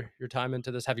your time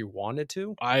into this? Have you wanted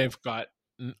to? I've got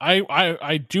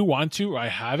I do want to. I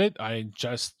have it. I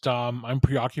just I'm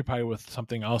preoccupied with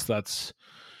something else that's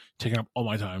taking up all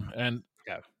my time. And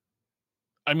Yeah.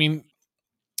 I mean,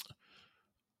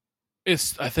 I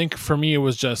think for me it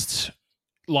was just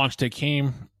launch day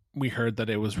came. We heard that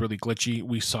it was really glitchy.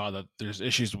 We saw that there's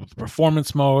issues with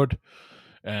performance mode,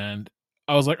 and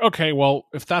I was like, okay, well,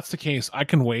 if that's the case, I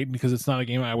can wait, because it's not a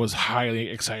game I was highly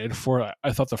excited for.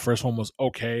 I thought the first one was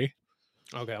okay.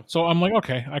 Okay. So I'm like,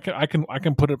 okay, I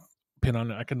can put a pin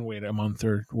on it. I can wait a month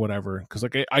or whatever, because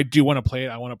like I do want to play it.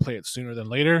 I want to play it sooner than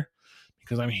later,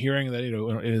 because I'm hearing that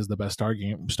it is the best Star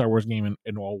Wars game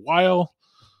in a while.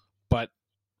 But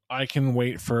I can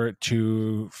wait for it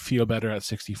to feel better at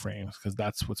 60 frames, because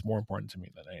that's what's more important to me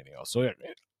than anything else. So yeah,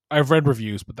 I've read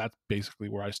reviews, but that's basically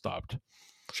where I stopped.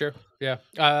 Sure. Yeah.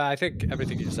 I think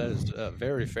everything you said is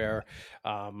very fair.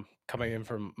 Coming in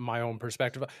from my own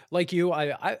perspective, like you,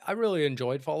 I really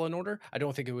enjoyed Fallen Order. I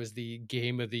don't think it was the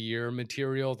game of the year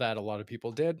material that a lot of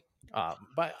people did.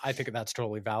 But I think that's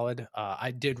totally valid.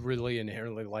 I did really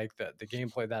inherently like the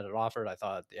gameplay that it offered. I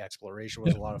thought the exploration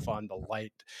was Yeah. a lot of fun. The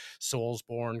light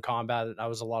Soulsborne combat, that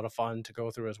was a lot of fun to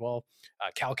go through as well.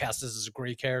 Cal Kestis is a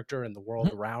great character, and the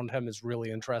world around him is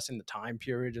really interesting. The time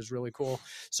period is really cool.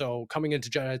 So coming into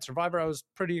Jedi Survivor, I was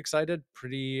pretty excited,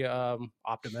 pretty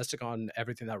optimistic on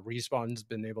everything that Respawn's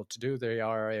been able to do. They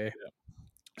are a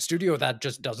studio that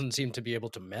just doesn't seem to be able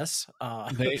to miss.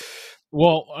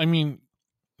 Well, I mean,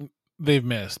 they've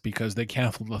missed because they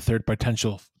canceled the third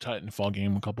potential Titanfall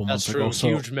game a couple months ago. So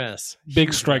Huge miss. Big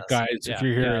Huge strike, miss. guys. If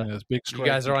you're hearing this, big strike. You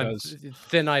guys are on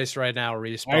thin ice right now,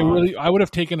 Respawn. I would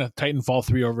have taken a Titanfall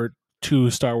 3 over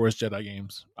 2 Star Wars Jedi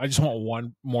games. I just want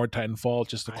one more Titanfall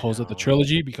just to close out the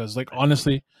trilogy, because like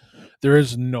honestly, there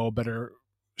is no better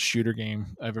shooter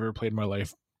game I've ever played in my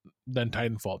life than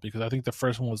Titanfall, because I think the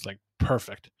first one was like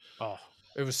perfect. Oh,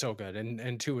 it was so good,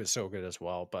 and 2 is so good as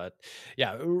well. But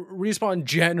yeah, Respawn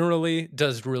generally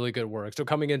does really good work. So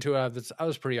coming into it, I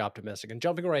was pretty optimistic, and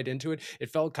jumping right into it, it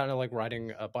felt kind of like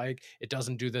riding a bike. It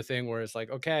doesn't do the thing where it's like,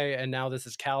 okay, and now this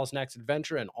is Cal's next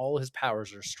adventure, and all his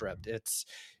powers are stripped.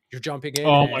 You're jumping in.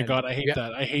 Oh my god, I hate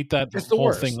that. I hate that It's the whole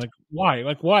worst thing. Like why?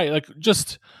 Like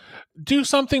just do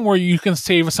something where you can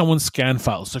save someone's scan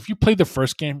files. So if you played the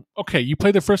first game, okay, you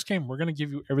played the first game, we're gonna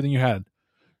give you everything you had.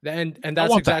 And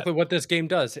that's exactly what this game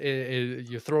does.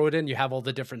 You throw it in, you have all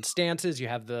the different stances, you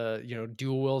have the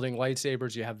dual wielding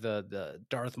lightsabers, you have the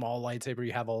Darth Maul lightsaber,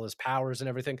 you have all his powers and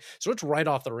everything. So it's right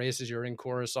off the races. You're in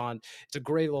Coruscant. It's a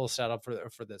great little setup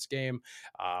for this game.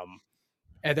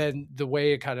 And then the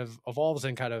way it kind of evolves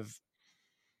and kind of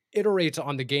iterates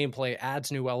on the gameplay,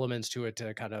 adds new elements to it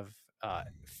to kind of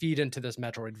feed into this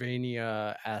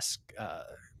Metroidvania-esque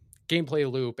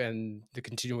gameplay loop, and the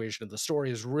continuation of the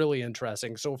story is really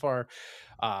interesting so far.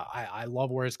 I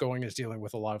love where it's going. It's dealing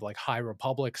with a lot of like High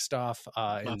Republic stuff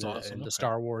in the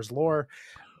Star Wars lore.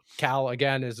 Cal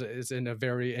again is in a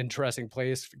very interesting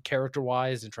place character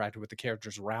wise, interacting with the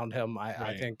characters around him.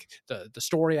 I think the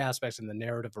story aspects and the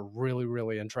narrative are really,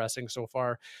 really interesting so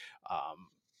far.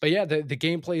 But yeah, the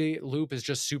gameplay loop is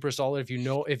just super solid.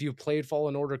 If you played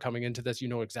Fallen Order coming into this, you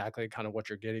know exactly kind of what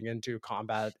you're getting into.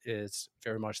 Combat is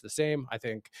very much the same. I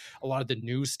think a lot of the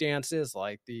new stances,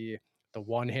 like the the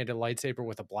one-handed lightsaber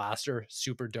with a blaster,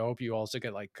 super dope. You also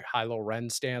get like Kylo Ren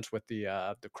stance with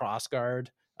the cross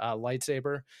guard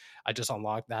lightsaber. I just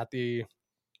unlocked that the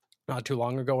not too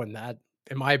long ago, and that,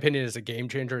 in my opinion, is a game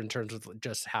changer in terms of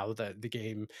just how the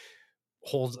game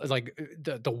holds, like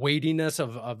the weightiness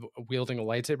of wielding a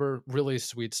lightsaber. Really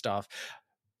sweet stuff.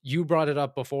 You brought it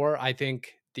up before. I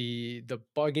think the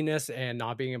bugginess and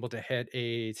not being able to hit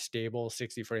a stable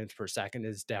 60 frames per second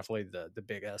is definitely the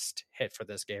biggest hit for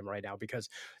this game right now, because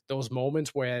those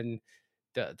moments when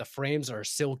the frames are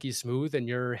silky smooth and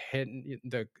you're hitting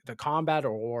the combat,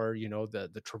 or you know, the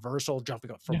traversal,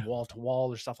 jumping up from Yeah, wall to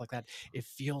wall or stuff like that, it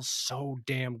feels so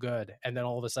damn good. And then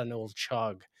all of a sudden it will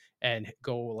chug and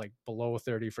go like below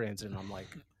 30 frames, and I'm like,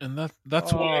 and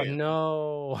that's oh why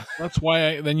no.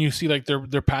 then you see like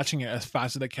they're patching it as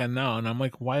fast as they can now, and I'm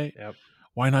like, Yep.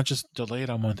 why not just delay it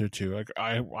a month or two? Like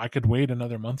I could wait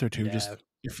another month or two, Yeah. just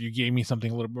if you gave me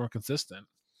something a little more consistent.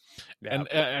 Yeah. And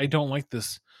I don't like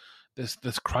this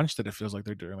crunch that it feels like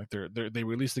they're doing. Like they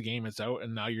release the game, it's out,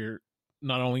 and now you're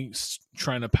not only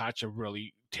trying to patch a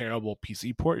really terrible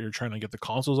PC port, you're trying to get the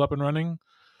consoles up and running.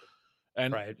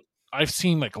 And Right. I've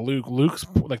seen like Luke's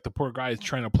like the poor guy is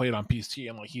trying to play it on PC,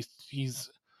 and like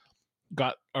he's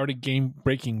got already game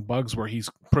breaking bugs where he's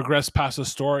progressed past the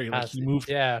story. Like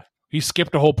Yeah. he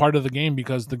skipped a whole part of the game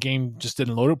because the game just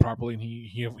didn't load it properly, and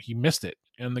he missed it.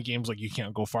 And the game's like, you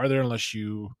can't go farther unless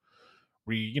you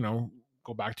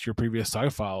go back to your previous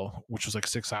save file, which was like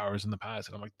 6 hours in the past.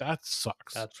 And I'm like, that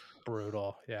sucks. That's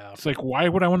brutal. Yeah. It's like, why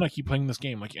would I want to keep playing this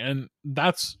game? Like, and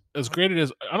that's as great it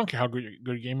is. I don't care how good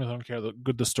your game is. I don't care how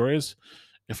good the story is.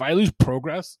 If I lose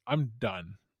progress, I'm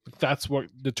done. That's what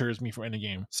deters me for any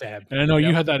game. Sad. And I know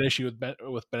you had that issue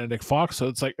with Benedict Fox, so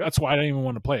it's like that's why I don't even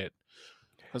want to play it,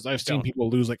 because I've seen people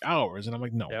lose like hours, and I'm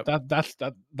like, no,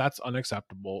 that's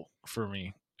unacceptable for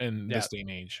me in this day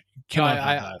and age.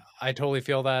 I totally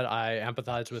feel that. I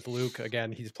empathize with Luke.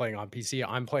 Again, he's playing on PC.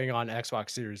 I'm playing on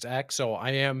Xbox Series X, so I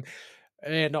am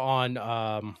and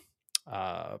on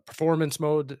performance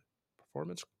mode.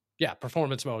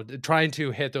 Performance mode, trying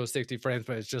to hit those 60 frames,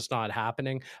 but it's just not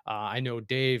happening. I know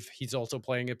Dave, he's also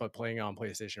playing it, but playing on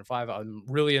PlayStation 5. I'm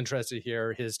really interested to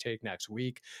hear his take next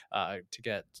week, to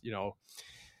get,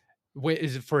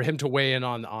 for him to weigh in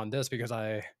on this, because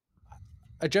I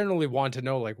generally want to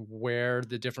know like where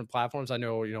the different platforms. I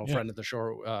know, friend of the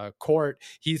show, Court,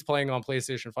 he's playing on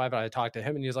PlayStation 5. And I talked to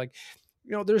him and he's like,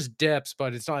 there's dips,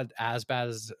 but it's not as bad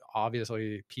as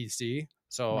obviously PC.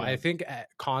 So I think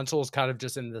consoles kind of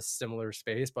just in this similar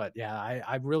space. But yeah,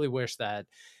 I really wish that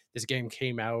this game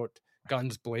came out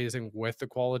guns blazing with the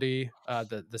quality,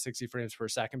 the 60 frames per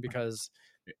second, because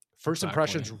first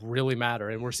impressions really matter.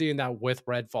 And we're seeing that with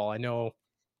Redfall. I know,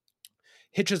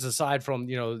 hitches aside from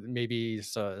maybe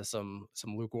some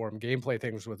lukewarm gameplay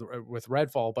things with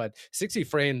Redfall, but 60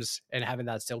 frames and having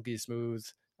that silky smooth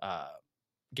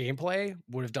gameplay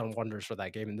would have done wonders for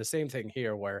that game. And the same thing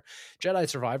here, where Jedi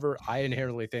Survivor, I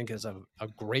inherently think is a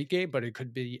great game, but it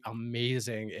could be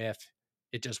amazing if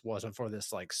it just wasn't for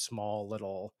this like small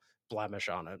little blemish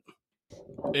on it.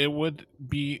 It would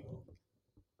be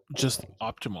just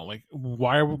optimal. Like,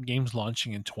 why are games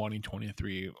launching in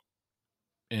 2023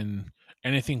 in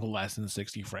anything less than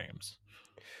 60 frames?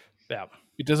 Yeah,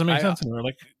 it doesn't make sense anymore.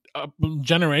 Like a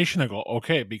generation ago,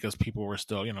 okay, because people were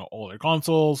still, older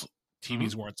consoles,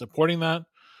 TVs weren't supporting that,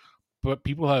 but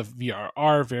people have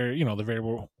VRR, the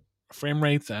variable frame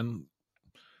rates, and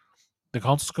the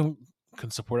consoles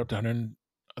can support up to 100.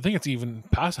 I think it's even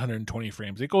past 120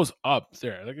 frames. It goes up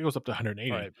there, like it goes up to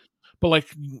 180. Right. But like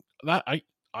that,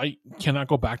 I cannot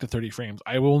go back to 30 frames.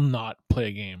 I will not play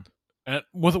a game, and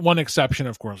with one exception,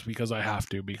 of course, because I have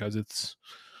to, because it's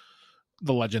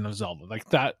The Legend of Zelda. Like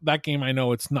that game, I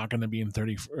know it's not going to be in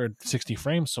 30 or 60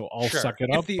 frames, so I'll suck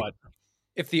it up. But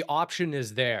if the option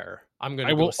is there,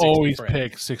 I will always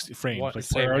pick 60 frames, like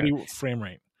priority frame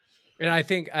rate. And I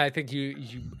think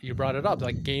you brought it up.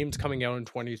 Like games coming out in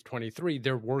 2023,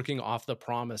 they're working off the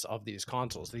promise of these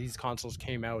consoles. These consoles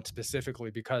came out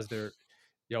specifically because they're,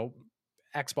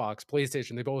 Xbox,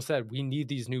 PlayStation, they both said we need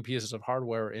these new pieces of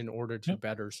hardware in order to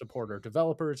better support our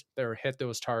developers, better hit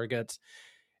those targets.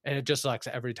 And it just sucks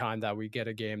every time that we get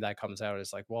a game that comes out.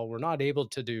 It's like, well, we're not able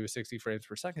to do 60 frames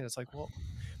per second. It's like, well,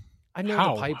 I know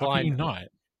the pipeline. How can you not?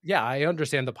 Yeah, I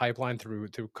understand the pipeline through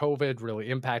COVID really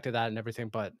impacted that and everything,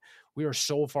 but we are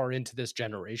so far into this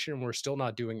generation, we're still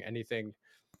not doing anything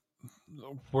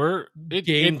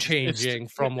game changing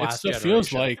from last generation. It still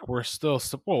feels like we're still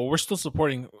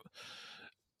supporting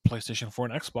PlayStation 4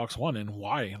 and Xbox One, and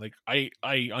why? Like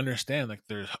I understand like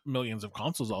there's millions of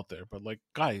consoles out there, but like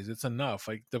guys, it's enough.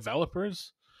 Like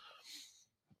developers,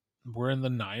 we're in the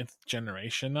 9th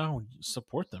generation now.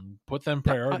 Support them, put them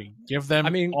Yeah, priority, give I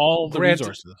them mean, all the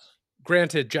resources.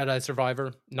 granted, Jedi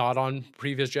Survivor not on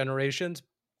previous generations,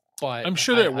 but I'm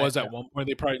sure that it was at one point.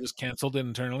 They probably just canceled it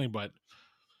internally, but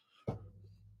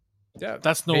yeah,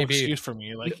 that's no maybe excuse for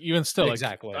me. Like even still, like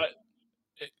exactly.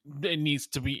 it needs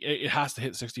to be. It has to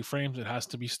hit 60 frames. It has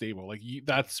to be stable. Like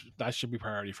that should be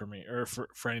priority for me or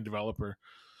for any developer.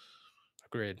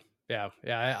 Agreed. Yeah,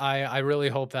 yeah. I really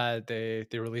hope that they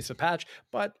release a patch,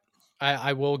 but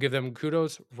I will give them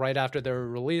kudos. Right after their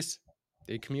release,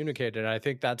 they communicated. I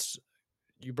think that's,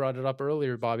 you brought it up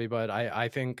earlier, Bobby, but I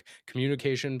think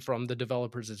communication from the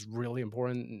developers is really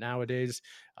important nowadays,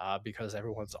 because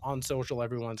everyone's on social,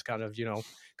 everyone's kind of,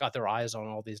 got their eyes on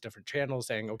all these different channels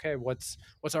saying, okay, what's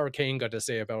Arcane got to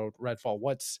say about Redfall?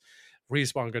 What's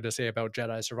Respawn got to say about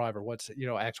Jedi Survivor? What's,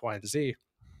 X, Y, and Z?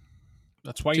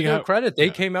 That's why To you their have. credit, they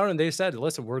Yeah. came out and they said,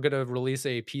 listen, we're going to release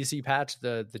a PC patch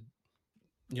the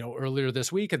earlier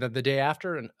this week, and then the day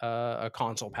after, and a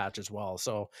console patch as well.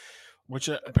 So, Which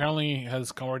apparently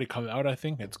has already come out. I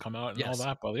think it's come out and all yes,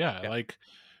 that. But yeah, yeah, like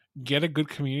get a good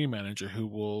community manager who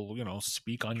will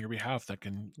speak on your behalf, that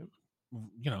can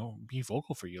be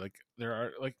vocal for you. Like there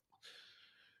are like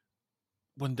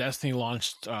when Destiny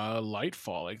launched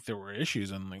Lightfall, like there were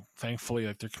issues, and like thankfully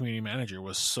like their community manager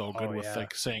was so good oh with yeah,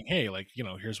 like saying, hey, like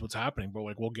here's what's happening, but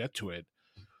like we'll get to it.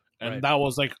 And right. that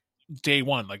was like day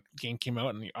one. Like game came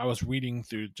out and I was reading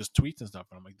through just tweets and stuff,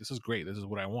 and I'm like, this is great, this is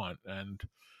what I want. And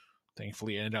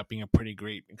thankfully it ended up being a pretty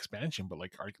great expansion. But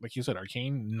like you said,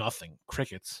 Arcane, nothing,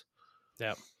 crickets.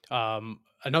 Yeah.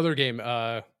 Another game,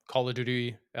 Call of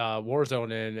Duty,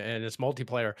 Warzone, and its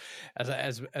multiplayer,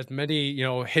 as many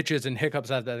hitches and hiccups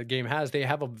that the game has, they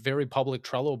have a very public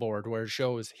Trello board where it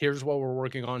shows, here's what we're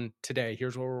working on today,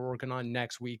 here's what we're working on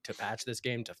next week to patch this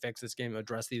game, to fix this game,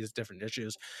 address these different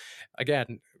issues.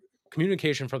 Again,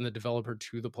 communication from the developer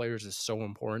to the players is so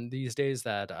important these days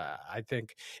that I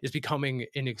think is becoming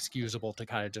inexcusable to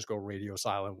kind of just go radio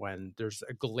silent when there's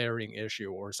a glaring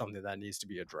issue or something that needs to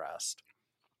be addressed.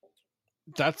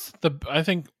 That's I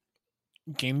think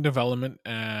game development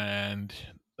and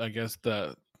I guess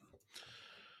the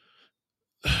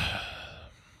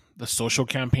social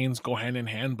campaigns go hand in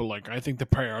hand. But like I think the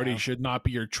priority Yeah. should not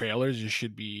be your trailers. It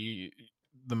should be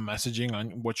the messaging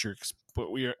on what your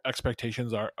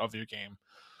expectations are of your game.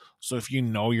 So if you're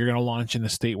going to launch in a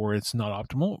state where it's not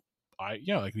optimal,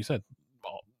 like we said,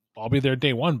 I'll be there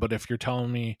day one. But if you're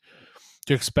telling me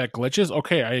to expect glitches,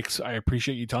 okay, I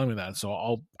appreciate you telling me that.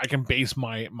 So I can base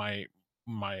my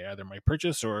either my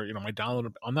purchase or my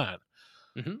download on that.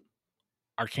 Mm-hmm.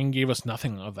 Arcane gave us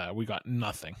nothing of that. We got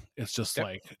nothing. It's just Yep.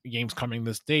 like game's coming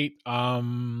this date.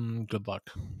 Good luck.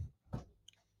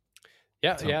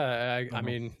 Yeah, So, yeah. I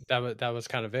mean, that was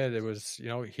kind of it. It was,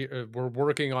 here, we're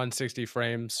working on 60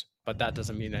 frames, but that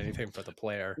doesn't mean anything for the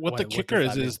player. what the What kicker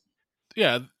does that mean? is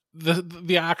yeah,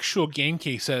 the actual game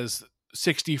case says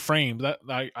 60 frames.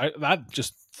 That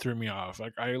just threw me off.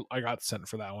 Like I got sent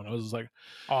for that one. I was like,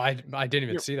 Oh, I didn't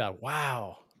even see that.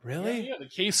 Wow, yeah, really? yeah. The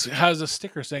case has a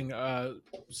sticker saying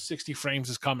 60 frames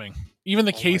is coming. Even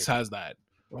the Oh my, case has that.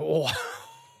 oh,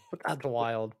 that's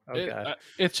wild. Okay.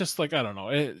 It's just like I don't know.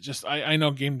 It just I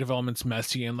know game development's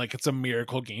messy and like it's a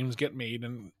miracle games get made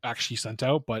and actually sent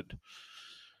out, but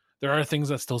there are things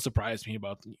that still surprise me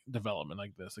about development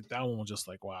like this. Like that one was just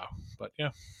like wow. But yeah,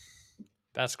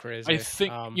 That's I crazy.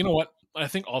 think you know what? I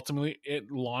think ultimately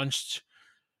it launched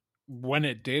when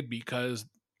it did because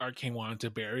Arcane wanted to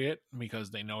bury it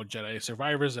because they know Jedi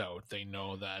Survivor's out. They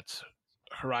know that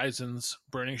Horizons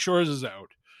Burning Shores is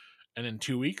out. And in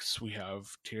 2 weeks, we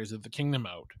have Tears of the Kingdom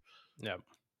out. Yeah.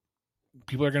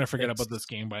 People are going to forget It's about this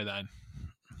game by then.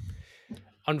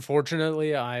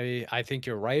 unfortunately, I think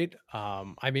you're right.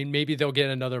 I mean, maybe they'll get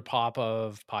another pop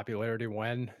of popularity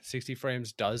when 60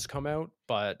 frames does come out,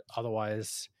 but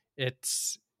otherwise,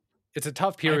 it's a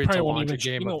tough I period probably to won't launch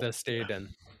even, a game of this state in.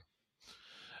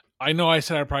 I know I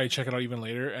said I'd probably check it out even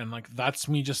later, and like that's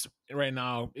me just right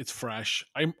now. It's fresh.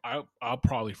 I'll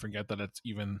probably forget that it's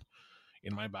even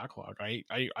in my backlog. I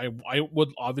would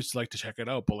obviously like to check it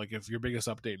out, but like if your biggest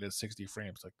update is 60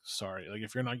 frames, like sorry, like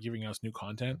if you're not giving us new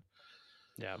content,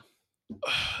 Yeah.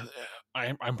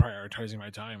 I'm prioritizing my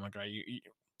time. Like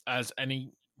as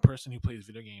any person who plays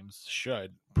video games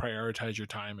should prioritize your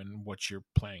time and what you're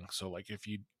playing. So like if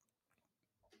you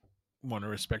want to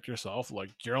respect yourself, like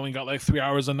you're only got like 3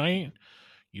 hours a night,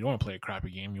 you don't want to play a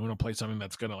crappy game. You want to play something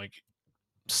that's gonna like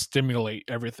stimulate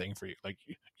everything for you, like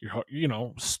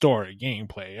your story,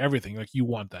 gameplay, everything. Like you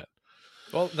want that.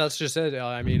 Well, that's just it.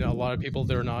 I mean, a lot of people,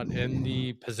 they're not in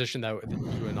the position that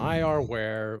you and I are,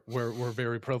 where we're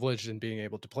very privileged in being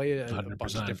able to play a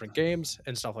bunch of 100%. different games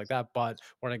and stuff like that. But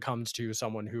when it comes to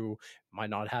someone who might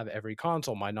not have every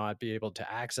console, might not be able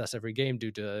to access every game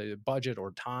due to budget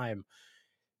or time,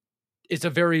 it's a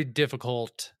very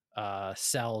difficult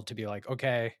sell to be like,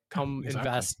 okay, Yeah, come exactly.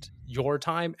 invest your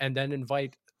time and then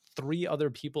invite 3 other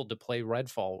people to play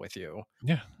Redfall with you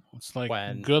Yeah, it's like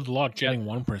when good luck Jet, getting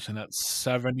one person at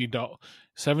 $70,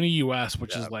 70 US,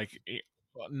 which yeah, is like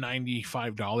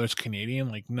 $95 Canadian.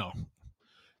 Like, no,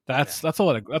 yeah. that's a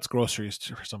lot of that's groceries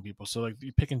for some people. So like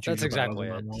you pick and choose That's your battles exactly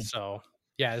in that it. one. So,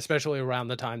 yeah, especially around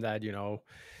the time that,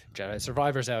 Jedi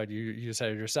Survivor's out, you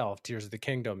said it yourself, Tears of the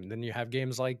Kingdom. Then you have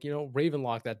games like,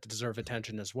 Ravenlok that deserve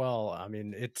attention as well. I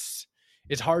mean, it's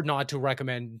hard not to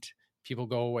recommend people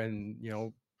go and,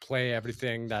 play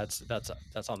everything that's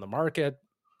on the market,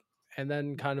 and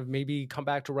then kind of maybe come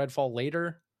back to Redfall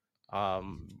later,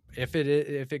 if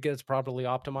it gets properly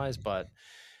optimized. But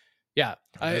yeah,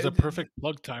 There's a perfect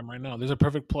plug time right now. There's a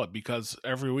perfect plug because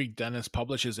every week Dennis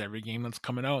publishes every game that's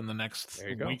coming out in the next there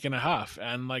you go. week and a half,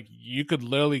 and like you could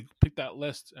literally pick that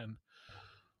list and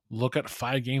look at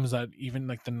 5 games that even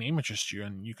like the name interests you,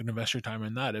 and you can invest your time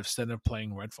in that instead of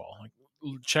playing Redfall. Like,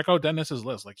 check out Dennis's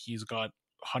list. Like, he's got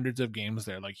hundreds of games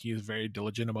there. Like, he's very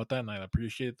diligent about that, and I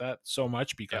appreciate that so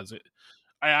much Yep. because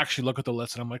I actually look at the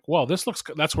list and I'm like, well, this looks.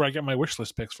 That's where I get my wish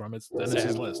list picks from. It's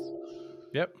Dennis's Same. list.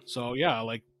 Yep. So yeah,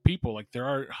 like people, like there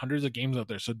are hundreds of games out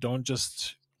there. So don't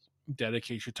just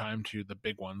dedicate your time to the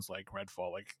big ones like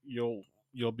Redfall. Like you'll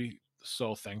be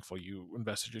so thankful you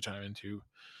invested your time into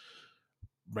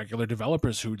regular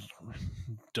developers who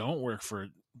don't work for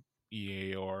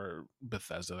EA or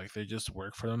Bethesda. Like they just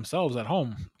work for themselves at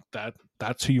home.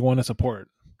 That's who you want to support.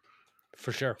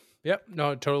 For sure. Yep.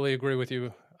 No, totally agree with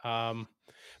you. Um,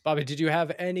 Bobby, did you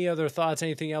have any other thoughts?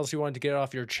 Anything else you wanted to get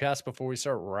off your chest before we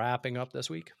start wrapping up this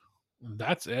week?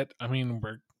 That's it. I mean,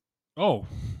 the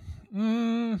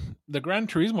Gran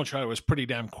Turismo trailer was pretty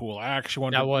damn cool. I actually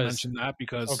wanted That to was mention that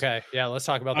because okay. Yeah, let's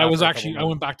talk about that for a couple I minutes.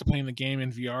 went back to playing the game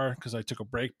in VR because I took a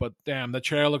break. But damn, the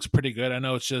trailer looks pretty good. I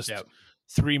know it's just Yep.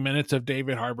 3 minutes of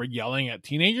David Harbour yelling at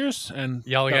teenagers, and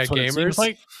Yelling that's at what it seems gamers.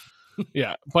 like.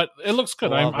 Yeah, but it looks good.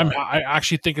 Love that. I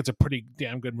actually think it's a pretty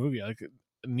damn good movie. Like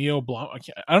Neo Blom,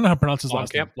 I don't know how to pronounce his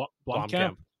last name. Blomkamp. Blomkamp.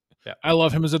 Blomkamp. Yeah. I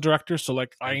love him as a director, so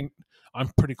like Same. I'm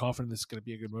pretty confident this is going to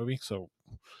be a good movie. So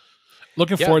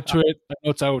looking Yeah. forward to it. I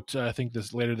know it's out. I think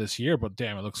this later this year, but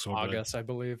damn, it looks so August, I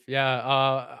believe.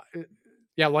 Yeah.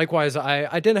 Yeah. Likewise,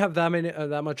 I didn't have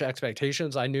that much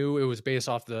expectations. I knew it was based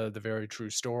off the very true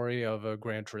story of a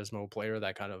Gran Turismo player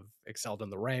that kind of excelled in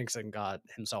the ranks and got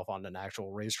himself on an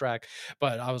actual racetrack.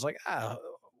 But I was like,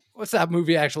 what's that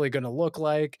movie actually going to look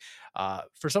like?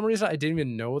 For some reason, I didn't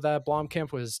even know that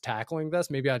Blomkamp was tackling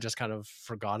this. Maybe I just kind of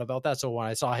forgot about that. So when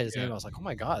I saw his good. name, I was like, oh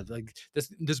my God, like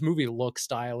this movie looks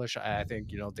stylish. I think,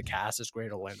 the cast is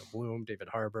great. Orlando Bloom, David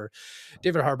Harbour.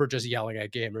 David Harbour just yelling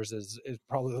at gamers is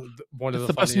probably one of It's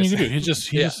the the best thing you funniest.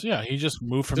 can do. Yeah. He just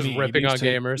moved from Just the ripping 80s on to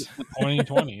gamers. the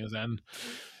 2020s, and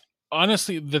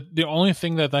honestly, the only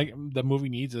thing that the movie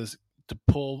needs is to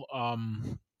pull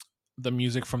the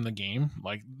music from the game.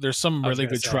 Like there's some I was really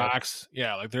gonna good say, tracks.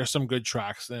 Yeah, like there's some good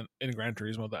tracks in Gran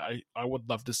Turismo that I would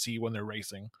love to see when they're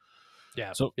racing.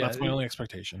 yeah, So yeah. that's my only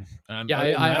expectation. And Yeah,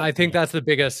 other than that, I think that's the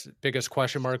biggest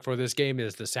question mark for this game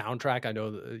is the soundtrack. I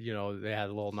know they had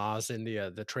a little Nas in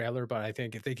the trailer, but I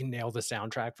think if they can nail the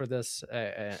soundtrack for this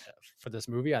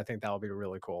movie, I think that will be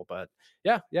really cool. But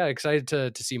yeah, excited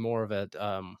to see more of it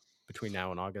between now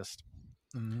and August.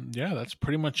 yeah, that's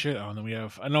pretty much it. And then we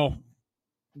have, I know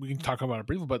we can talk about it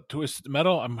briefly, but Twisted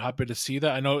Metal, I'm happy to see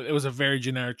that. I know it was a very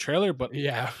generic trailer, but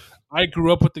Yeah, I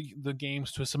grew up with the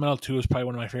games. Twisted Metal 2 is probably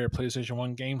one of my favorite PlayStation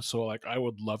 1 games, so like I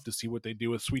would love to see what they do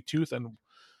with Sweet Tooth, and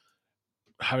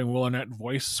having Will Arnett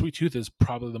voice Sweet Tooth is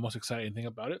probably the most exciting thing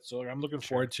about it. So like, I'm looking sure.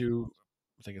 forward to,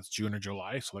 I think it's June or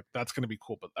July, so like that's going to be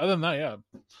cool. But other than that, yeah,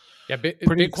 Yeah, pretty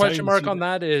big question excited to mark see on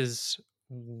that. that is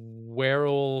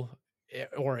where'll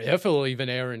or if it'll even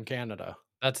air in Canada.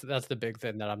 That's the big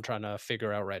thing that I'm trying to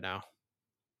figure out right now.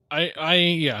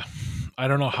 Yeah, I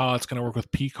don't know how it's going to work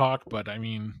with Peacock, but I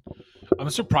mean, I'm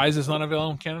surprised it's not available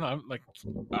in Canada.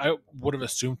 I would have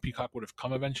assumed Peacock would have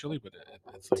come eventually, but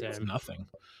it's Same. nothing.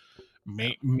 Yeah,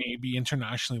 Maybe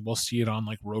internationally we'll see it on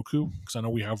like Roku, because I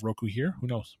know we have Roku here. Who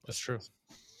knows? that's true.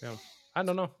 Yeah. I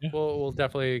don't know. Yeah. We'll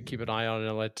definitely keep an eye on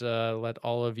it and let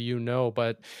all of you know.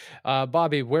 But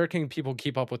Bobby, where can people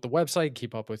keep up with the website,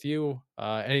 keep up with you?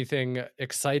 Anything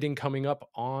exciting coming up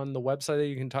on the website that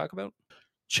you can talk about?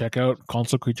 Check out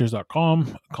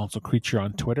consolecreatures.com, console creature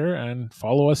on Twitter, and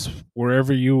follow us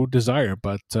wherever you desire.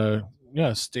 But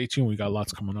yeah, stay tuned. We got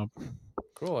lots coming up.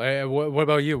 Cool. What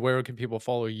about you? Where can people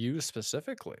follow you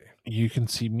specifically? You can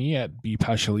see me at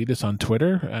bpashalides on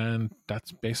Twitter, and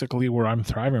that's basically where I'm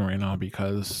thriving right now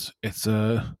because it's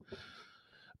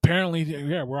apparently,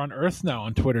 yeah, we're on Earth now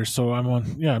on Twitter. So I'm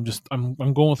on, yeah, I'm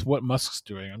going with what Musk's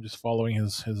doing. I'm just following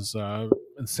his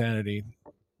insanity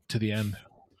to the end.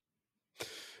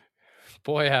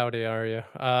 Boy, howdy, are you?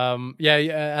 Yeah.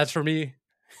 As for me,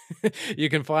 you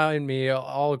can find me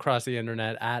all across the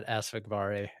internet at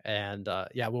Asfikvari. And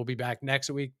yeah, we'll be back next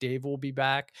week. Dave will be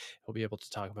back. He'll be able to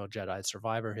talk about Jedi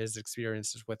Survivor, his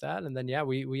experiences with that. And then, yeah,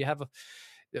 we have a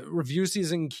review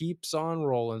season keeps on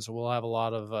rolling, so we'll have a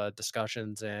lot of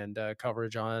discussions and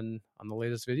coverage on the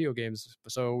latest video games.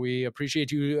 So we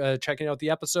appreciate you checking out the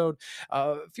episode.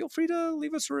 Feel free to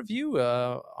leave us a review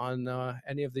on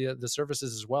any of the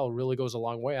services as well. It really goes a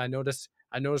long way. I noticed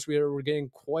we're getting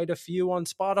quite a few on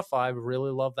Spotify. We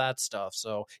really love that stuff.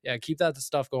 So yeah, keep that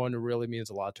stuff going. It really means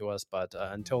a lot to us. But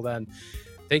until then,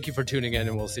 thank you for tuning in,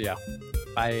 and we'll see ya.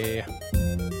 Bye.